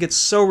 And it also gets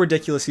so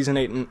ridiculous, season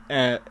 8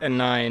 and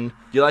 9. Do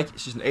you like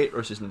season 8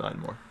 or season 9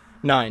 more?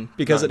 9,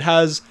 because it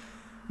has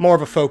more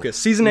of a focus.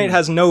 Season 8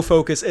 has no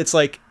focus. It's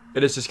like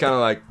It is just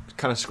kind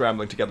of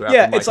scrambling together.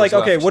 yeah, after it's like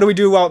Michael's okay, left. what do we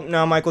do while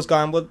now Michael's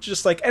gone? Well,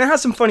 just like, and it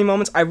has some funny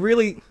moments. Not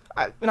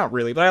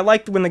really, but I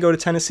liked when they go to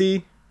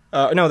Tennessee.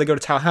 No, they go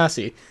to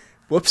Tallahassee.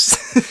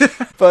 Whoops.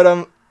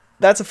 But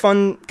that's a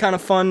fun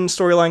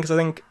storyline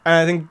because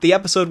I think the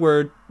episode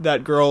where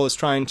that girl is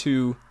trying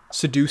to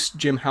seduce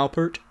Jim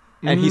Halpert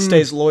and he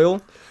stays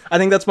loyal. I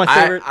think that's my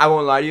favorite. I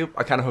won't lie to you.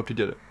 I kind of hoped he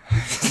did it.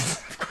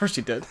 Of course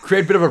you did.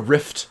 Create a bit of a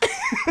rift.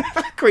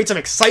 Create some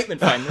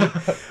excitement finally.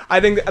 I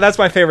think that's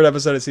my favorite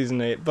episode of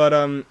season 8. But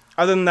other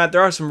than that,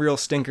 there are some real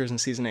stinkers in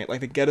season 8,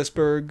 like the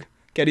Gettysburg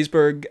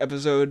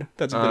episode.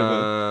 That's a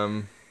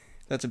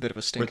bit of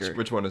a stinker.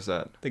 Which one is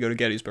that? They go to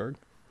Gettysburg.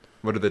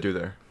 What do they do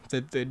there?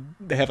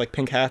 They have like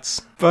pink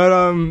hats. But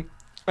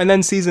and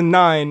then season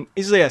 9,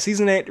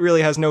 season 8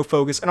 really has no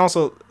focus. And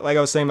also, like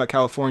I was saying about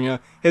California,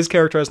 his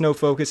character has no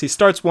focus. He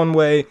starts one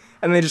way,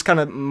 and they just kind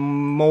of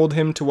mold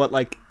him to what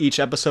like each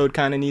episode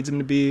kind of needs him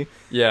to be.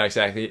 Yeah,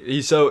 exactly.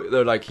 He's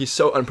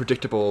so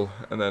unpredictable,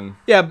 and then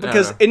yeah,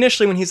 because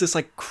initially when he's this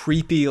like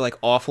creepy, like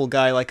awful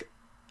guy, like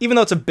even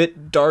though it's a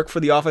bit dark for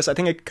The Office, I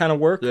think it kind of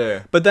worked.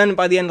 Yeah. But then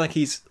by the end, like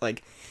he's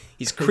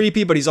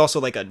creepy, but he's also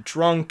like a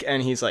drunk,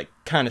 and he's like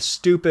kind of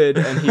stupid,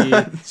 and he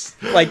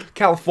like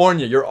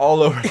California, you're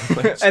all over the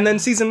place. And then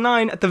season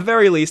 9, at the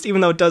very least,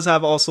 even though it does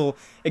have also,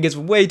 it gets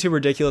way too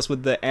ridiculous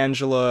with the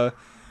Angela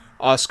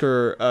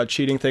Oscar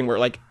cheating thing, where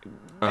like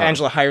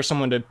Angela hires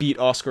someone to beat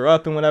Oscar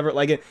up and whatever.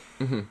 Like it,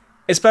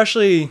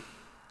 especially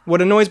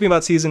what annoys me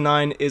about season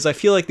 9 is I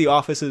feel like The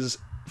Office is,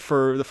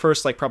 for the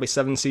first like probably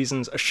 7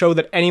 seasons, a show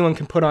that anyone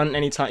can put on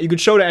anytime. You could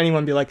show to anyone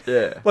and be like,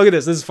 look at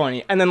this is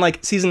funny. And then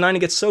like season 9, it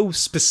gets so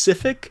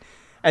specific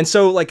and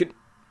so like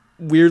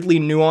weirdly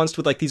nuanced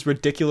with like these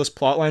ridiculous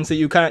plot lines that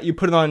you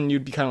put it on and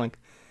you'd be kind of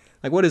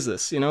like what is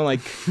this, you know,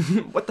 like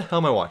what the hell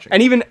am I watching?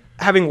 And even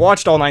having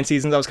watched all 9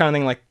 seasons, I was kind of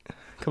thinking like,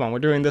 come on, we're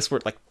doing this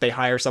where like they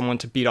hire someone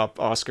to beat up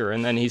Oscar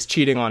and then he's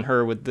cheating on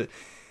her with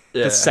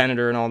the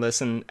senator and all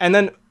this, and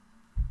then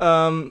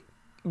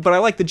but I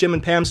like the Jim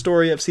and Pam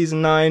story of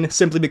season 9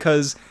 simply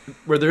because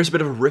where there's a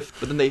bit of a rift,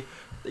 but then they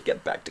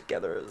get back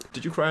together.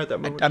 Did you cry at that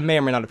moment? I may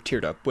or may not have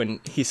teared up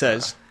when he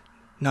says,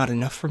 "Not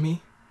enough for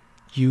me,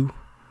 you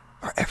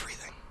are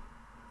everything."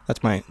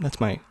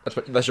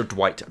 That's your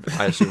Dwight,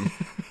 I assume.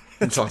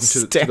 I'm talking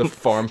to the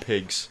farm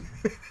pigs.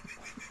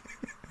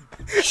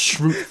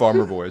 Shroot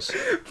farmer boys.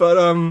 But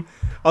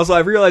also I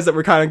realized that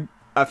we're kind of.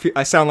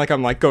 I sound like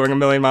I'm like going a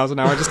million miles an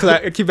hour just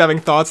because I keep having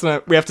thoughts and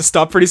we have to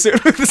stop pretty soon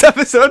with this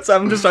episode, so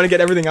I'm just trying to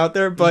get everything out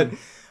there. But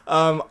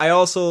I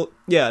also,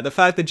 the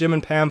fact that Jim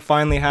and Pam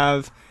finally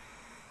have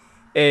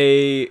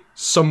a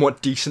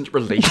somewhat decent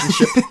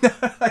relationship.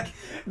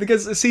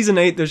 Because season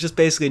 8, there's just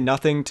basically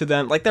nothing to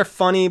them. Like, they're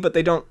funny, but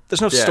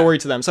there's no story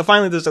to them. So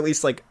finally there's at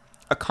least like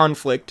a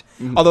conflict.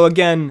 Although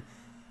again,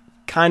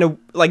 kind of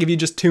like if you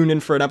just tune in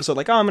for an episode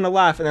like, oh, I'm going to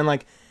laugh, and then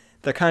like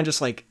they're kind of just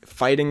like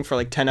fighting for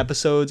like 10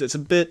 episodes. It's a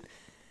bit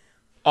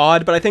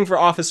odd, but I think for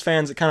Office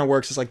fans it kind of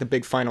works as like the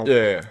big final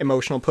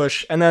emotional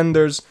push. And then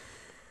there's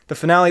the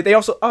finale. They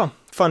also,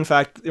 fun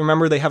fact,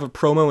 remember they have a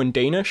promo in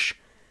Danish?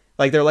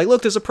 Like they're like,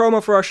 look, there's a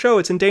promo for our show,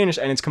 it's in Danish,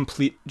 and it's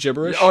complete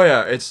gibberish. Oh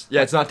yeah, it's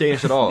not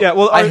Danish at all. Yeah,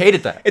 well, I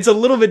hated that. It's a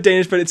little bit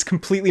Danish, but it's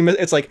completely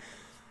it's like,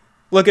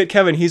 look at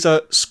Kevin, he's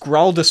a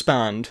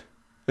Skraldespand.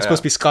 It's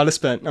supposed to be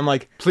Skaldespand. I'm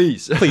like,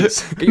 please.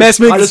 Mads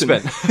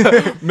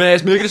Mikkelsen.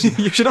 Mads Mikkelsen.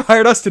 You should have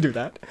hired us to do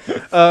that.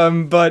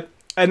 But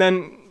and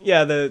then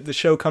the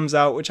show comes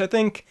out, which I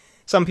think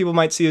some people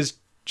might see as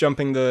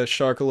jumping the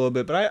shark a little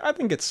bit, but I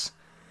think it's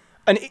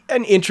an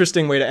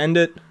interesting way to end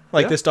it.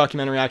 Like this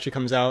documentary actually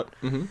comes out,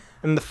 and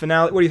the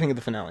finale. What do you think of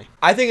the finale?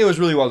 I think it was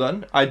really well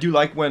done. I do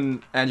like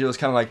when Angela's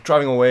kind of like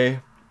driving away,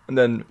 and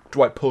then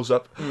Dwight pulls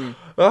up, and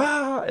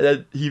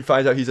then he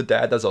finds out he's a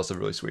dad. That's also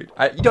really sweet.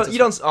 You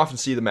don't often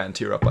see the man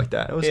tear up like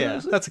that. It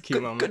was that's a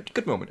cute moment.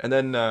 Good moment. And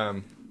then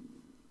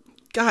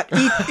God,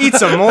 eat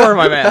some more,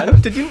 my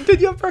man. Did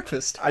you have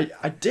breakfast?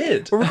 I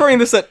did. We're recording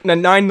this at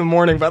 9 in the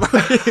morning, by the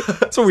way.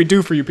 That's what we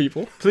do for you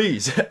people.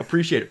 Please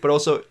appreciate it. But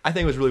also, I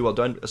think it was really well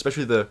done,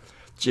 especially the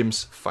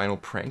Jim's final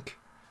prank.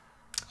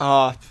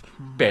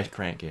 Best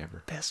prank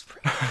ever. Best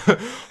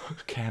prank.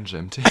 Can's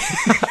empty.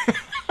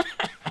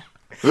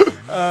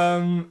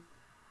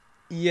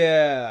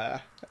 Yeah.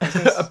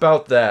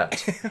 About that.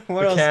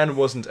 What the else? can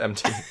wasn't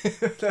empty.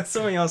 That's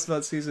something else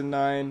about season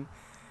 9.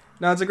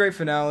 No, it's a great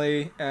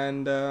finale,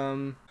 and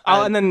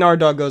and then Nard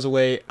Dog goes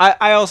away.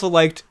 I also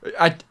liked.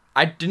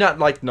 I did not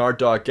like Nard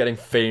Dog getting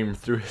fame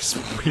through his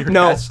weird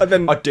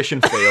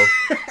audition fail.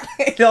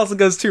 It also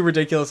goes too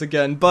ridiculous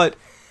again, but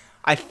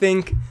I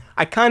think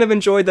I kind of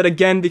enjoyed that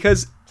again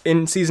because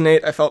in season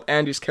 8 I felt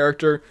Andy's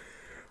character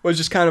was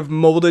just kind of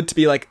molded to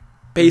be like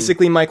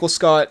basically Michael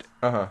Scott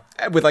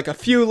with like a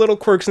few little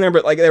quirks in there,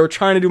 but like they were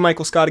trying to do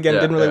Michael Scott again,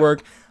 didn't really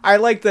work. I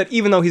like that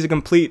even though he's a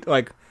complete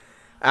like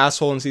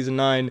asshole in season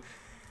 9,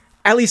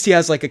 at least he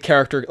has like a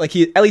character, like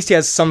he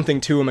has something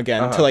to him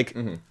again to like,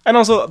 and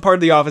also part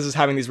of The Office is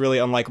having these really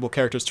unlikable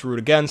characters to root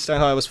against. I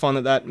thought it was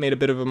fun that made a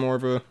bit of a more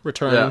of a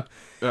return.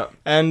 Yeah.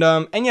 And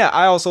yeah,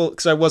 I also,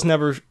 because I was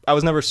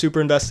never super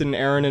invested in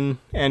Aaron and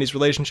Andy's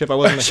relationship. I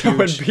wasn't a So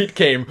when huge. Pete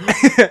came,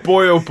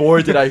 boy oh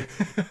boy, did I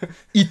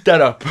eat that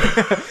up.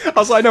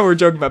 Also, I know we're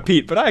joking about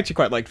Pete, but I actually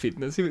quite liked Pete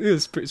in this. He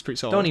was pretty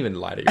solid. Don't even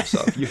lie to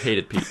yourself. You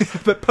hated Pete.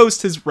 But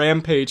post his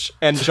Rampage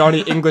and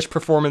Johnny English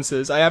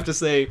performances, I have to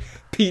say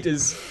Pete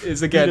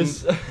is again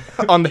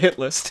on the hit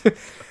list.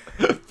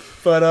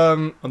 But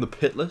On the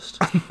pit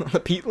list? on the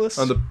Pete list.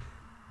 On the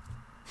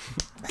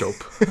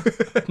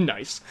dope.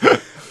 Nice.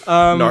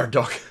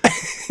 Nardoc.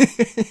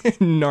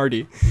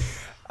 Nardy.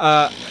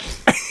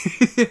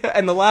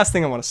 And the last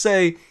thing I want to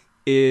say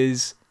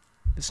is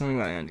something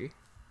about Andy.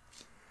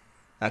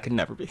 That could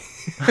never be.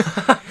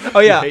 Oh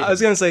yeah, I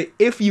was gonna say,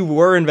 if you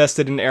were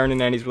invested in Aaron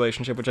and Andy's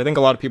relationship, which I think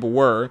a lot of people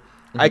were,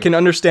 I can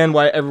understand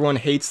why everyone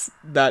hates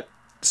that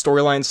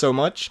storyline so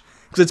much,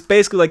 because it's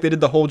basically like they did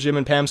the whole Jim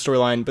and Pam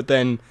storyline, but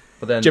then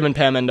Jim and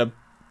Pam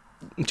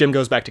Jim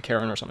goes back to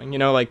Karen or something,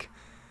 like.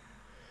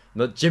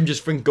 No, Jim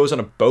just goes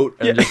on a boat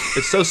and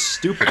it's so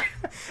stupid.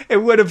 It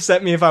would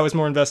upset me if I was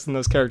more invested in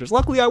those characters.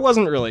 Luckily, I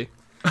wasn't really.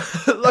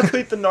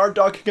 Luckily, the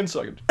Nardoc can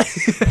suck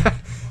it.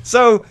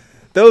 So,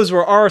 those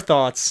were our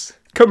thoughts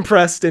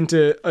compressed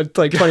into a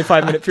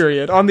 25-minute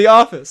period on The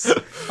Office,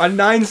 on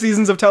 9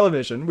 seasons of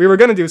television. We were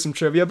going to do some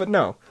trivia, but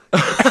no.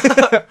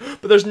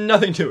 But there's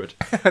nothing to it.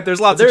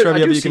 There's lots of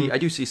trivia. I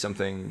do see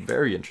something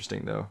very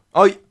interesting, though.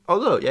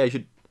 Although, yeah, you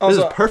should. Also,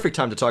 this is perfect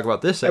time to talk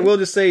about this. I will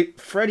just say,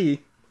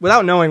 Freddie,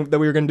 without knowing that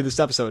we were going to do this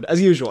episode,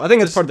 as usual, I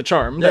think it's part of the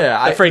charm.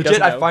 I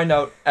find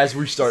out as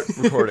we start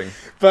recording.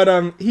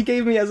 But he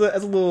gave me as a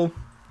little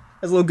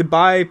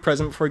goodbye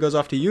present before he goes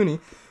off to uni.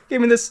 Gave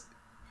me this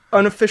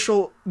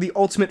unofficial, the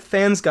ultimate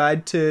fans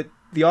guide to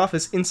The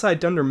Office inside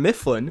Dunder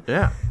Mifflin.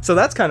 Yeah. So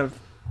that's kind of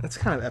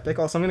epic.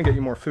 Also, I'm gonna get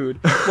you more food.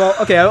 Well,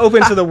 okay, I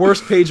opened to the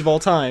worst page of all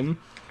time.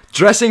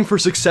 Dressing for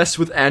Success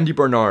with Andy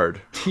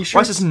Bernard. T-shirts.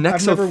 Why is his neck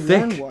I've so never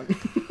thick? worn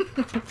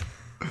one.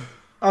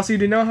 Also, you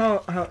do know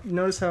how you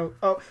notice how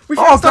we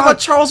forgot to talk about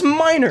Charles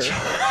Minor.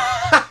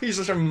 He's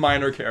such a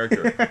minor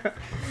character.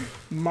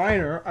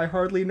 Minor, I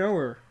hardly know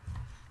her.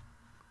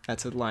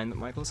 That's a line that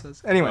Michael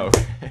says. Anyway,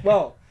 Okay.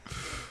 Well,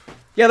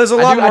 yeah, there's a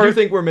lot more. I do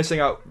think we're missing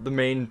out the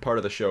main part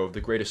of the show,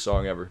 the greatest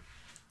song ever.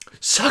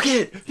 Suck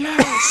it!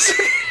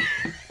 Yes!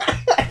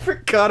 I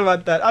forgot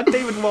about that.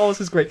 David Wallace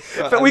is great.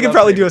 But I we could love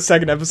probably David. do a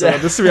second episode.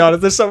 Just to be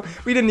honest,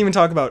 we didn't even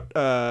talk about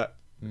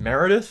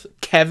Meredith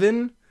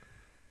Kevin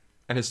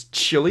and his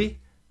chili,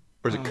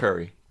 or is it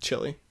curry?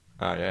 Chili.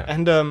 Oh yeah.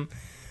 And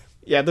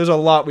yeah, there's a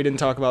lot we didn't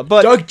talk about.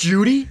 But Doug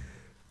Judy.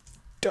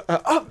 Daryl.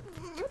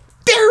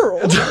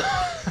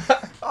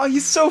 Oh,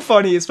 he's so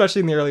funny, especially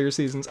in the earlier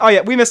seasons. Oh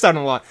yeah, we missed out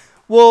on a lot.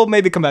 We'll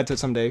maybe come back to it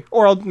someday,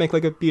 or I'll make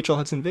like a BHL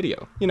Hudson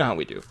video. You know how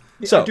we do.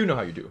 So I do know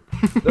how you do.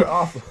 They're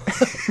awful.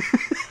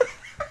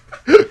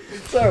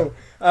 So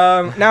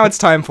now it's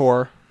time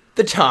for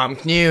The Tom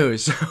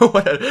News.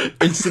 What an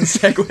instant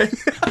segue.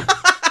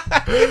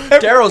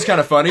 Daryl's kind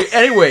of funny.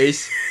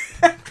 Anyways.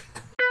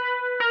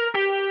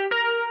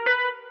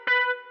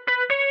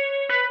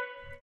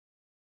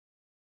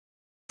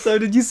 So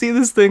did you see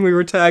this thing we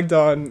were tagged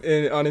on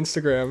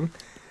Instagram?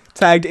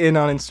 Tagged in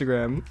on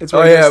Instagram. It's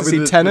where you guys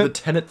see Tenet. With the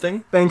Tenet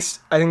thing. Thanks.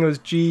 I think it was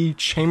G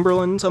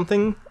Chamberlain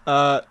something.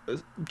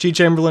 G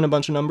Chamberlain, a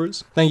bunch of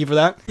numbers. Thank you for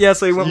that. Yeah,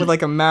 so he went with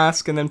like a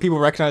mask, and then people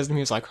recognized him.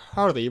 He was like,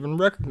 "How do they even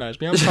recognize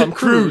me? I'm Tom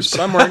Cruise, but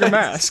I'm wearing a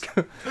mask."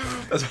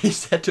 That's what he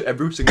said to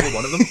every single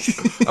one of them.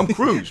 I'm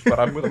Cruise, but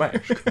I'm with a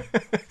mask.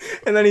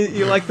 And then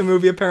he liked the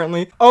movie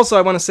apparently. Also,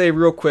 I want to say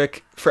real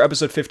quick for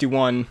episode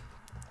 51.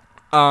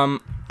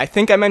 I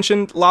think I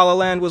mentioned La La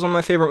Land was one of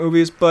my favorite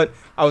movies, but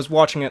I was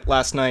watching it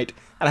last night,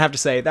 and I have to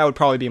say, that would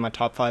probably be my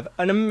top 5.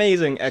 An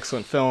amazing,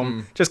 excellent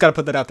film. Just gotta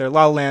put that out there.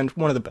 La La Land,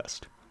 one of the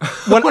best.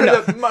 One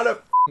of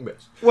the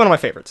best. One of my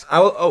favorites.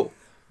 Now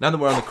that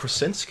we're on the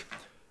Krasinski,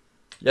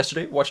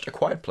 yesterday watched A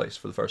Quiet Place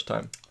for the first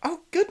time. Oh,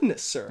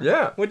 goodness, sir.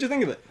 Yeah. What'd you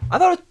think of it? I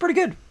thought it was pretty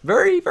good.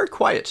 Very, very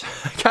quiet.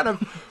 I kind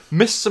of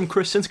missed some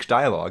Krasinski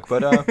dialogue,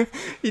 but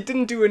He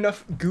didn't do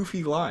enough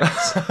goofy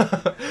lines.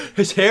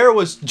 his hair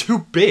was too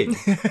big.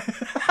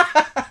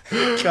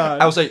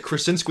 God. I would say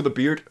Krasinski with a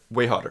beard,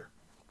 way hotter.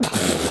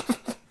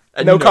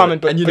 And No you know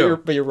comment, it,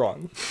 and but you're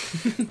wrong.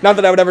 Not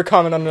that I would ever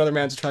comment on another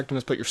man's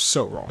attractiveness, but you're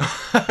so wrong.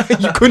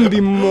 You couldn't be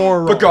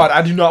more wrong. But God,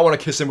 I do not want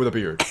to kiss him with a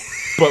beard.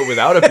 But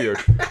without a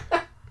beard.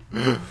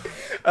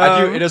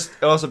 It is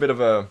also a bit of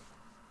a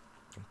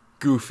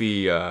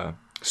goofy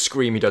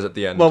scream he does at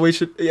the end. Well, we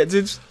should. Yeah,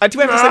 do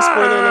we have to say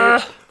spoiler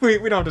alert? We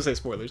don't have to say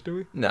spoilers, do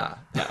we? Nah.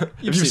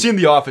 If you've seen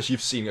The Office,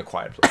 you've seen A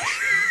Quiet Place.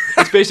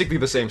 It's basically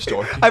the same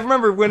story. I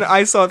remember when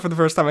I saw it for the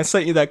first time, I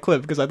sent you that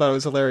clip because I thought it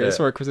was hilarious,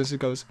 Yeah. where Krasinski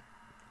goes,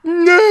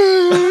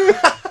 "No!"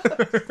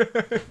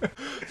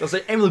 So I'll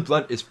say Emily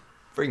Blunt is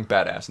freaking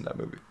badass in that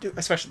movie. Dude,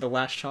 especially the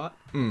last shot.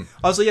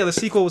 Also, yeah, the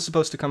sequel was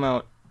supposed to come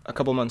out a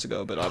couple months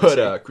ago, but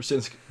obviously,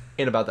 Krasinski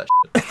ain't about that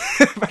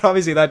shit. but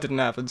obviously that didn't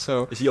happen.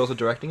 So Is he also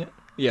directing it?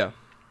 yeah,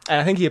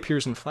 and I think he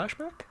appears in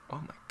Flashback.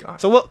 Oh my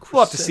god. So we'll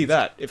have to see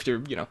that if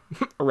you're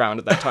around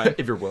at that time.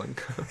 If you're willing.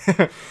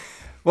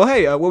 Well,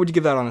 hey, what would you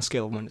give that on a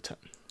scale of 1 to 10?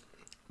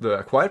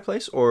 The Quiet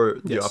Place or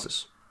The Yes.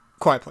 Office?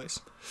 Quiet Place.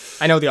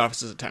 I know The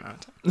Office is a 10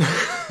 out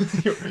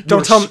of 10.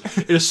 Don't tell me.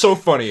 It is so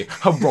funny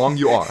how wrong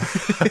you are.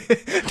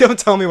 Don't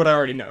tell me what I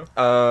already know.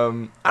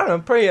 I don't know.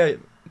 Probably a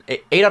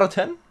 8 out of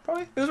 10.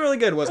 Probably. It was really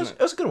good, wasn't it?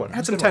 It was a good one. It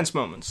had some tense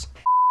moments.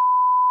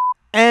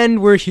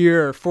 And we're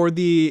here for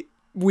the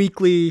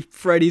weekly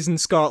Freddy's in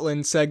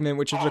Scotland segment,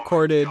 which is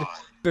recorded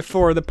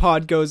before the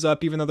pod goes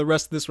up, even though the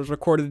rest of this was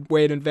recorded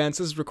way in advance.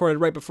 This is recorded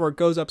right before it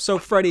goes up. So,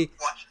 Freddy,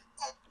 What?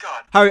 Oh,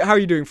 God. how are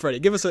you doing, Freddy?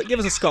 Give us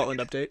a Scotland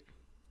update.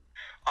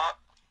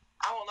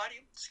 I won't lie to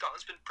you.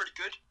 Scotland's been pretty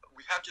good.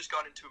 We have just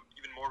got into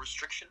even more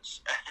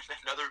restrictions, and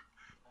another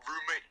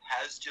roommate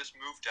has just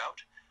moved out.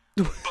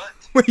 But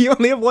Wait, you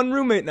only have one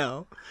roommate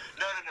now.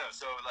 no.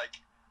 So like,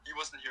 he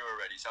wasn't here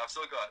already. So I've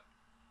still got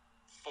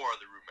 4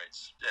 other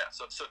roommates. Yeah.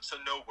 So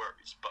no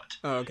worries. But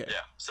Oh, okay.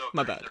 yeah. So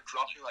My bad. They're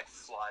dropping like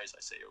flies.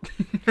 I say.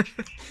 Okay.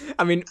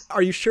 I mean,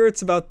 are you sure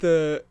it's about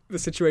the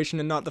situation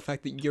and not the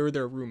fact that you're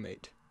their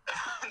roommate?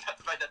 Not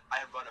the fact that I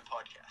run a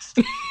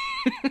podcast.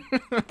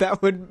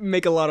 That would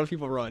make a lot of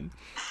people run.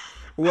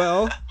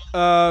 Well,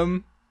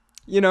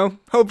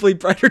 hopefully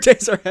brighter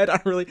days are ahead.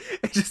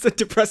 It's just a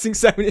depressing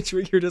 7 each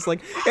week. You're just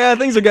like, yeah,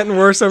 things are getting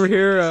worse over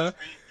here. Me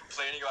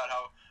complaining about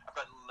how I've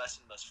got less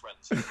and less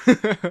friends.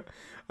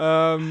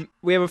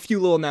 We have a few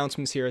little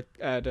announcements here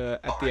at the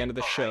end of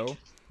the show.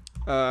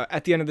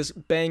 At the end of this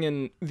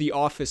bangin' The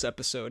Office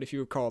episode, if you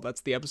recall,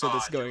 that's the episode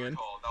that's going in. That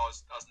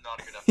was not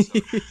a good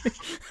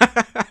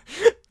episode.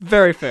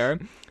 Very fair.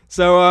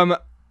 So,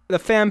 the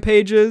fan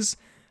pages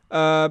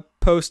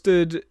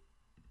posted,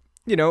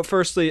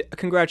 firstly,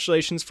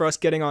 congratulations for us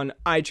getting on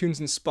iTunes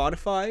and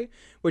Spotify,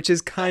 which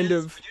is kind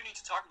of... We do need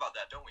to talk about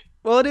that, don't we?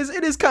 Well,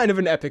 it is kind of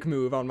an epic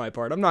move on my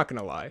part. I'm not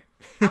gonna lie.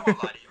 I won't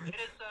lie to you. It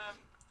is.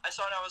 I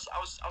saw it. I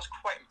was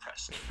quite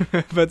impressed.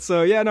 But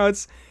so yeah, no,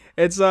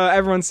 it's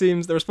everyone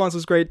seems the response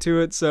was great to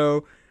it.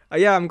 So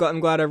yeah, I'm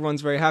glad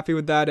everyone's very happy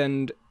with that.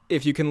 And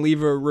if you can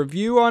leave a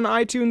review on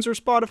iTunes or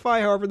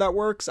Spotify, however that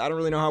works, I don't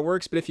really know how it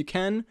works, but if you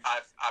can,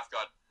 I've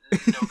got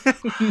no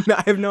clue.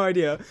 I have no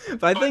idea.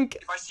 But I think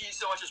if I see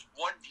so much as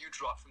one view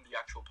drop from the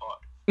actual pod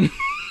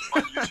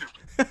on YouTube,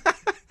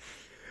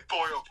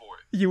 boy oh boy,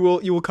 you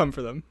will come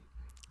for them.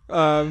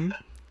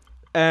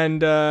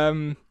 And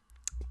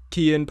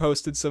Kian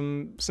posted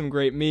some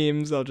great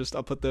memes. I'll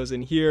put those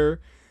in here.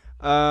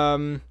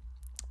 So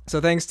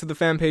thanks to the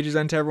fan pages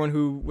and to everyone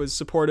who was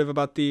supportive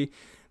about the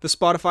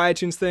Spotify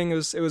iTunes thing. It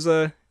was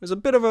a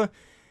bit of a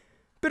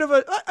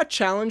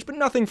challenge, but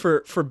nothing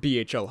for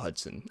BHL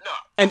Hudson no.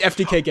 and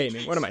FDK Oh, Gaming.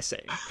 geez. What am I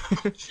saying?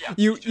 Yeah,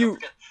 You- don't you-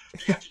 forget the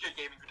FTK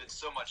Gaming who did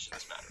so much in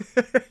this matter.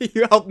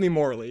 You helped me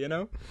morally,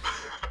 So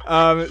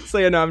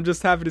yeah, no, I'm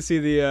just happy to see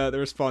the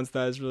response.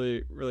 That is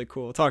really, really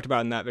cool. Talked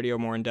about in that video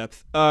more in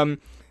depth. Then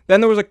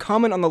there was a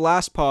comment on the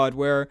last pod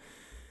where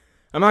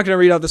I'm not gonna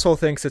read out this whole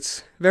thing because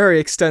it's very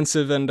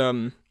extensive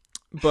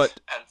but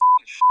And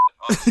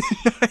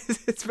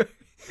honestly.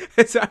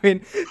 I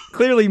mean,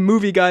 clearly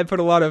Movie Guy put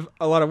a lot of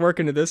work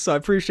into this, so I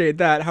appreciate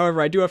that.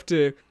 However, I do have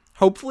to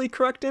hopefully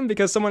correct him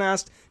because someone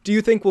asked, "Do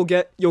you think you'll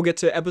get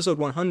to episode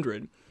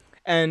 100?"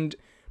 And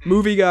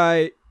Movie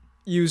Guy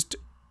used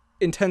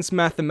intense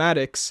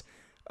mathematics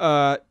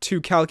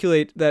to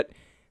calculate that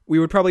we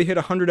would probably hit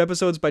 100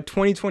 episodes by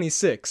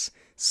 2026.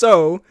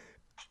 So,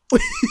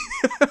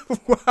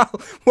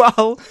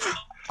 well,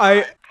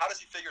 How does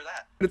he figure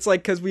that? it's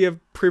like because we have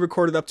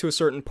pre-recorded up to a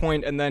certain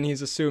point, and then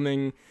he's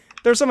assuming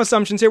there's some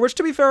assumptions here. Which,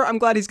 to be fair, I'm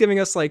glad he's giving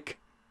us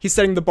he's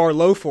setting the bar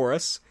low for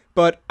us.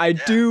 But I'm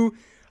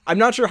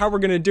not sure how we're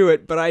gonna do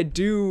it, but I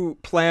do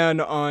plan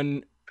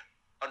on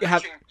I'm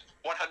reaching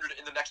 100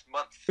 in the next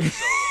month.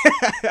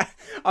 So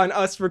on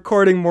us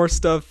recording more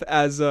stuff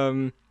as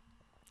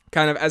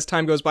kind of as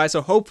time goes by.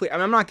 So hopefully,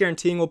 I'm not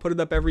guaranteeing we'll put it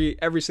up every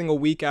single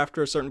week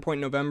after a certain point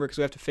in November because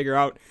we have to figure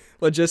out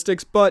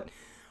logistics. But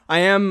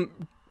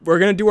we're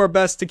gonna do our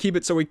best to keep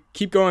it so we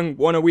keep going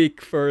one a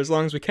week for as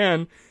long as we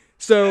can.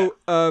 So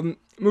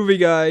Movie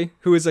Guy,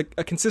 who is a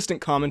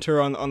consistent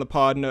commenter on the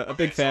pod and a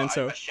big fan,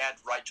 so so I shan't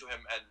write to him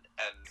and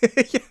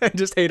yeah,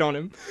 just hate on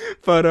him.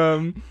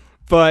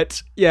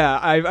 But yeah,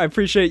 I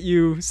appreciate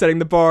you setting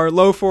the bar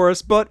low for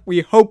us, but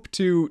we hope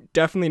to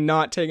definitely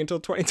not take until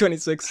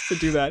 2026 to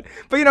do that.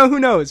 But who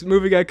knows?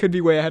 Movie Guy could be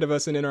way ahead of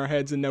us and in our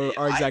heads and know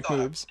our exact I thought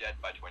moves. I was dead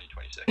by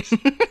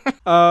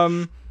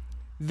 2026.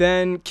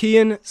 Then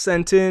Kian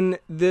sent in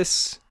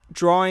this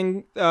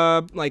drawing,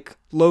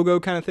 logo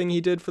kind of thing he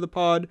did for the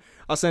pod.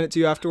 I'll send it to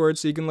you afterwards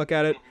so you can look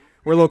at it.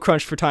 We're a little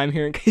crunched for time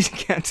here in case you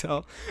can't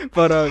tell.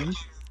 But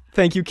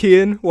thank you,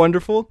 Kian.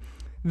 Wonderful.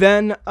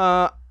 Then,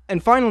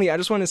 and finally, I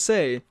just want to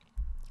say,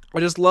 I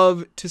just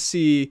love to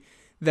see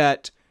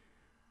that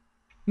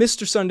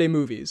Mr. Sunday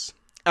Movies,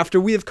 after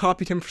we have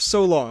copied him for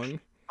so long,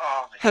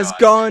 Oh my has God.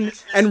 gone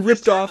It's and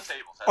ripped turned the off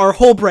tables, our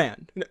whole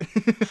brand.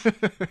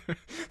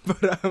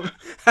 But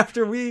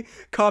after we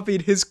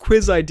copied his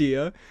quiz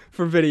idea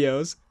for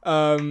videos,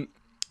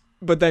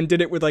 but then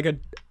did it with a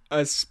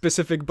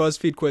specific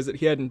BuzzFeed quiz that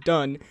he hadn't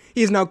done,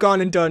 he's now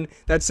gone and done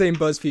that same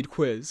BuzzFeed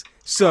quiz.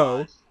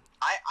 So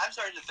I'm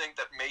starting to think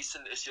that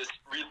Mason is just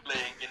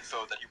relaying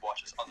info that he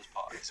watches on this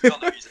pod. So we all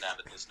know he's an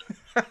avid listener.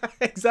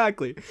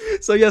 Exactly.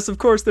 So yes, of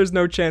course, there's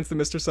no chance that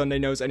Mr. Sunday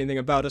knows anything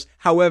about us.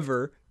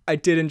 However, I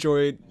did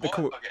enjoy the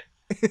Okay.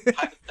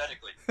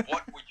 Hypothetically,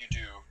 what would you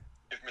do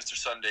if Mr.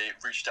 Sunday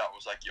reached out and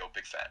was like, "Yo,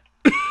 big fan"?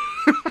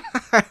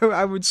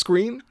 I would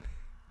scream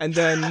and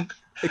then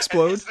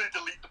explode And instantly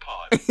delete the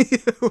pod.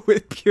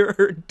 with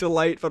pure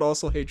delight, but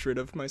also hatred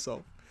of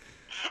myself.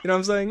 You know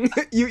what I'm saying?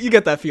 You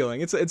get that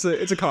feeling. It's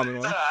a common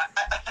one.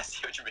 I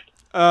see what you mean.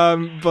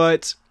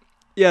 But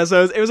yeah,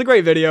 so it was a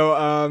great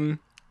video.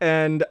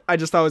 And I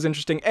just thought it was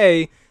interesting.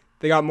 A,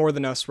 they got more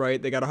than us,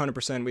 right? They got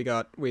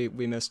 100%.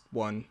 We missed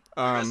one.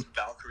 Whereas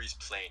Valkyrie's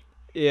plane.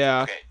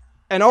 Yeah. Okay.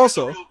 And You're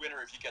also, the real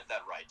winner if you get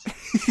that right.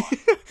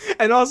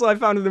 and also, I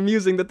found it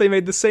amusing that they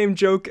made the same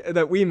joke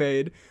that we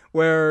made,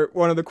 where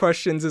one of the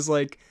questions is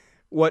like,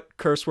 "What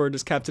curse word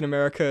does Captain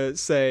America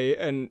say?"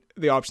 And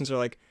the options are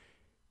like,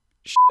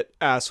 "shit,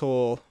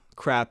 asshole,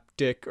 crap,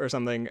 dick," or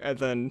something. And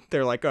then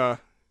they're like, he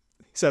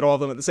said all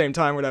of them at the same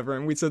time, whatever.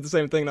 And we said the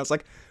same thing. And I was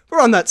like,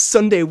 we're on that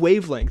Sunday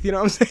wavelength. You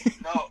know what I'm saying?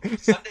 No,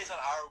 Sunday's on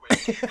our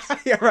way.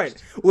 Yeah, right.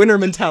 Winner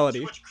mentality.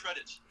 Too much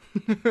credit.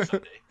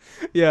 Sunday.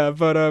 Yeah,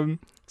 but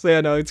so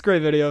yeah, no, it's a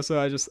great video.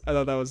 So I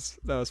thought that was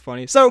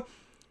funny. So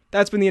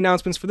that's been the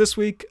announcements for this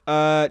week.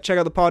 Check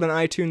out the pod on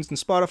iTunes and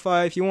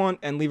Spotify if you want,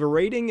 and leave a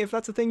rating if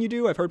that's a thing you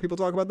do. I've heard people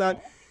talk about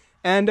that.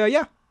 And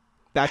yeah,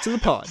 back to the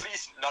pod.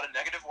 Please, not a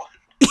negative one.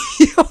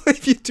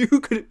 If you do,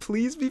 could it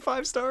please be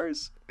 5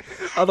 stars?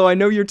 Although I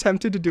know you're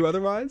tempted to do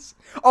otherwise.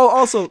 Oh,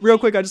 also, real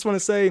quick, I just want to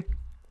say,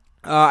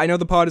 I know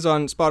the pod is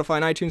on Spotify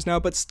and iTunes now,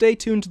 but stay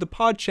tuned to the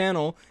pod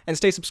channel and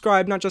stay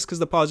subscribed, not just because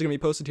the pods are going to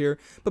be posted here,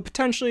 but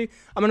potentially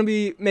I'm going to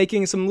be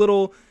making some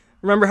little...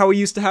 Remember how we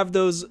used to have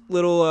those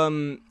little... I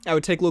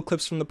would take little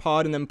clips from the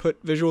pod and then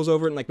put visuals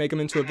over it and like make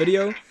them into a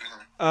video?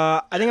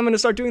 I think I'm going to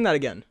start doing that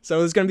again. So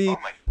there's going to be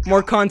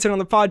more content on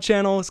the pod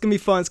channel. It's going to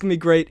be fun. It's going to be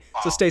great.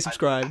 So stay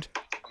subscribed.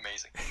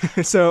 Amazing.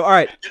 So, all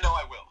right. You know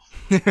I will.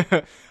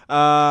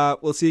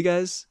 We'll see you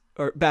guys,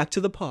 or back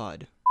to the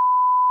pod.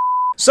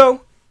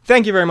 So,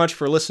 thank you very much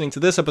for listening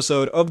to this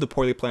episode of the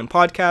Poorly Planned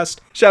Podcast.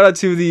 Shout out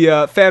to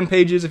the fan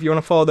pages if you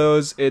want to follow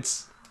those.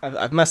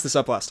 I've messed this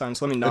up last time,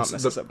 so let me not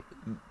mess this up.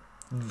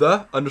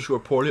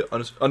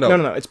 _poorly oh no.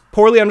 No. It's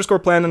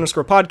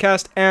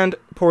poorly_planned_podcast and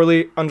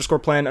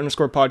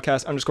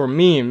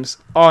poorly_planned_podcast_memes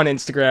on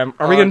Instagram.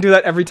 Are we going to do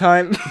that every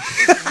time?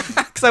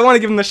 Because I want to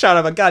give them the shout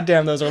out, but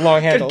goddamn, those are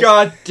long handles.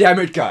 God damn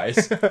it,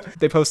 guys.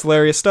 They post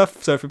hilarious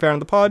stuff, so if you're a fan of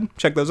the pod,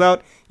 check those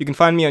out. You can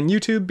find me on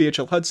YouTube,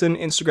 BHL Hudson,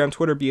 Instagram,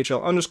 Twitter,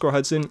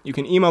 BHL_Hudson. You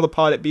can email the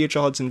pod at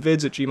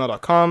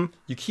bhlhudsonvids@gmail.com.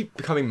 You keep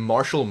becoming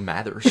Marshall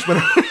Mathers.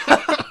 And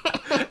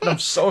I'm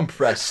so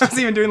impressed. I was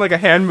even doing like a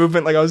hand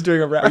movement like I was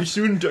doing a rap. Are you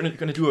soon going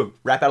to do a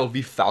rap battle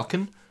v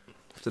Falcon?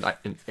 Tonight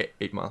in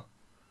 8 Mile.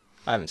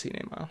 I haven't seen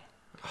 8 Mile.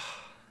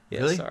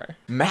 Yeah, Really? Sorry.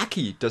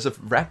 Mackie does a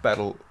rap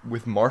battle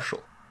with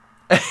Marshall.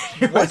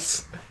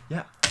 What?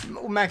 Yeah.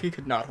 Oh, Mackie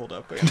could not hold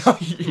up against No,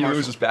 he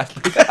loses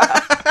badly.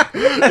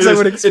 As I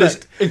would expect. It is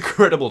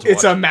incredible to watch.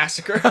 It's a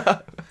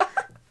massacre.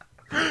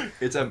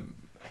 It's a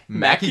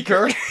Mackie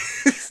curse.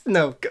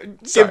 No,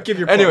 give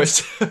your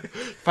Anyways,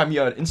 find me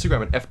on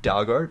Instagram at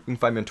FDalgard. You can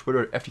find me on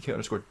Twitter at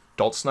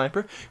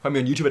FTK_DaltSniper. Find me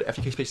on YouTube at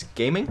FTK Space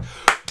Gaming.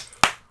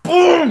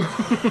 Boom!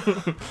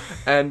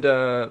 And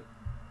I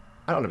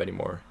don't have any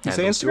more. You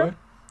say handles, do Instagram?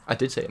 I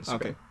did say Instagram.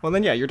 Okay. Well,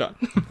 then, yeah, you're done.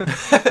 You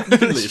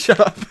can leave. Shut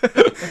up.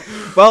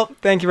 Well,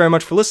 thank you very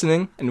much for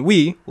listening, and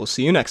we will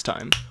see you next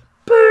time.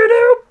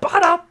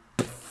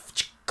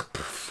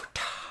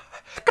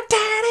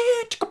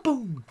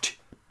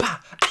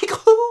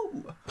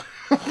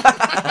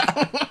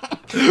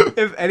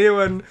 If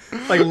anyone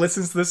like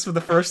listens to this for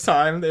the first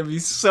time, they'd be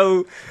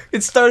so...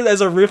 It started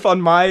as a riff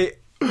on my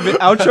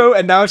outro,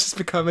 and now it's just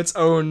become its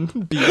own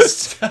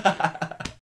beast.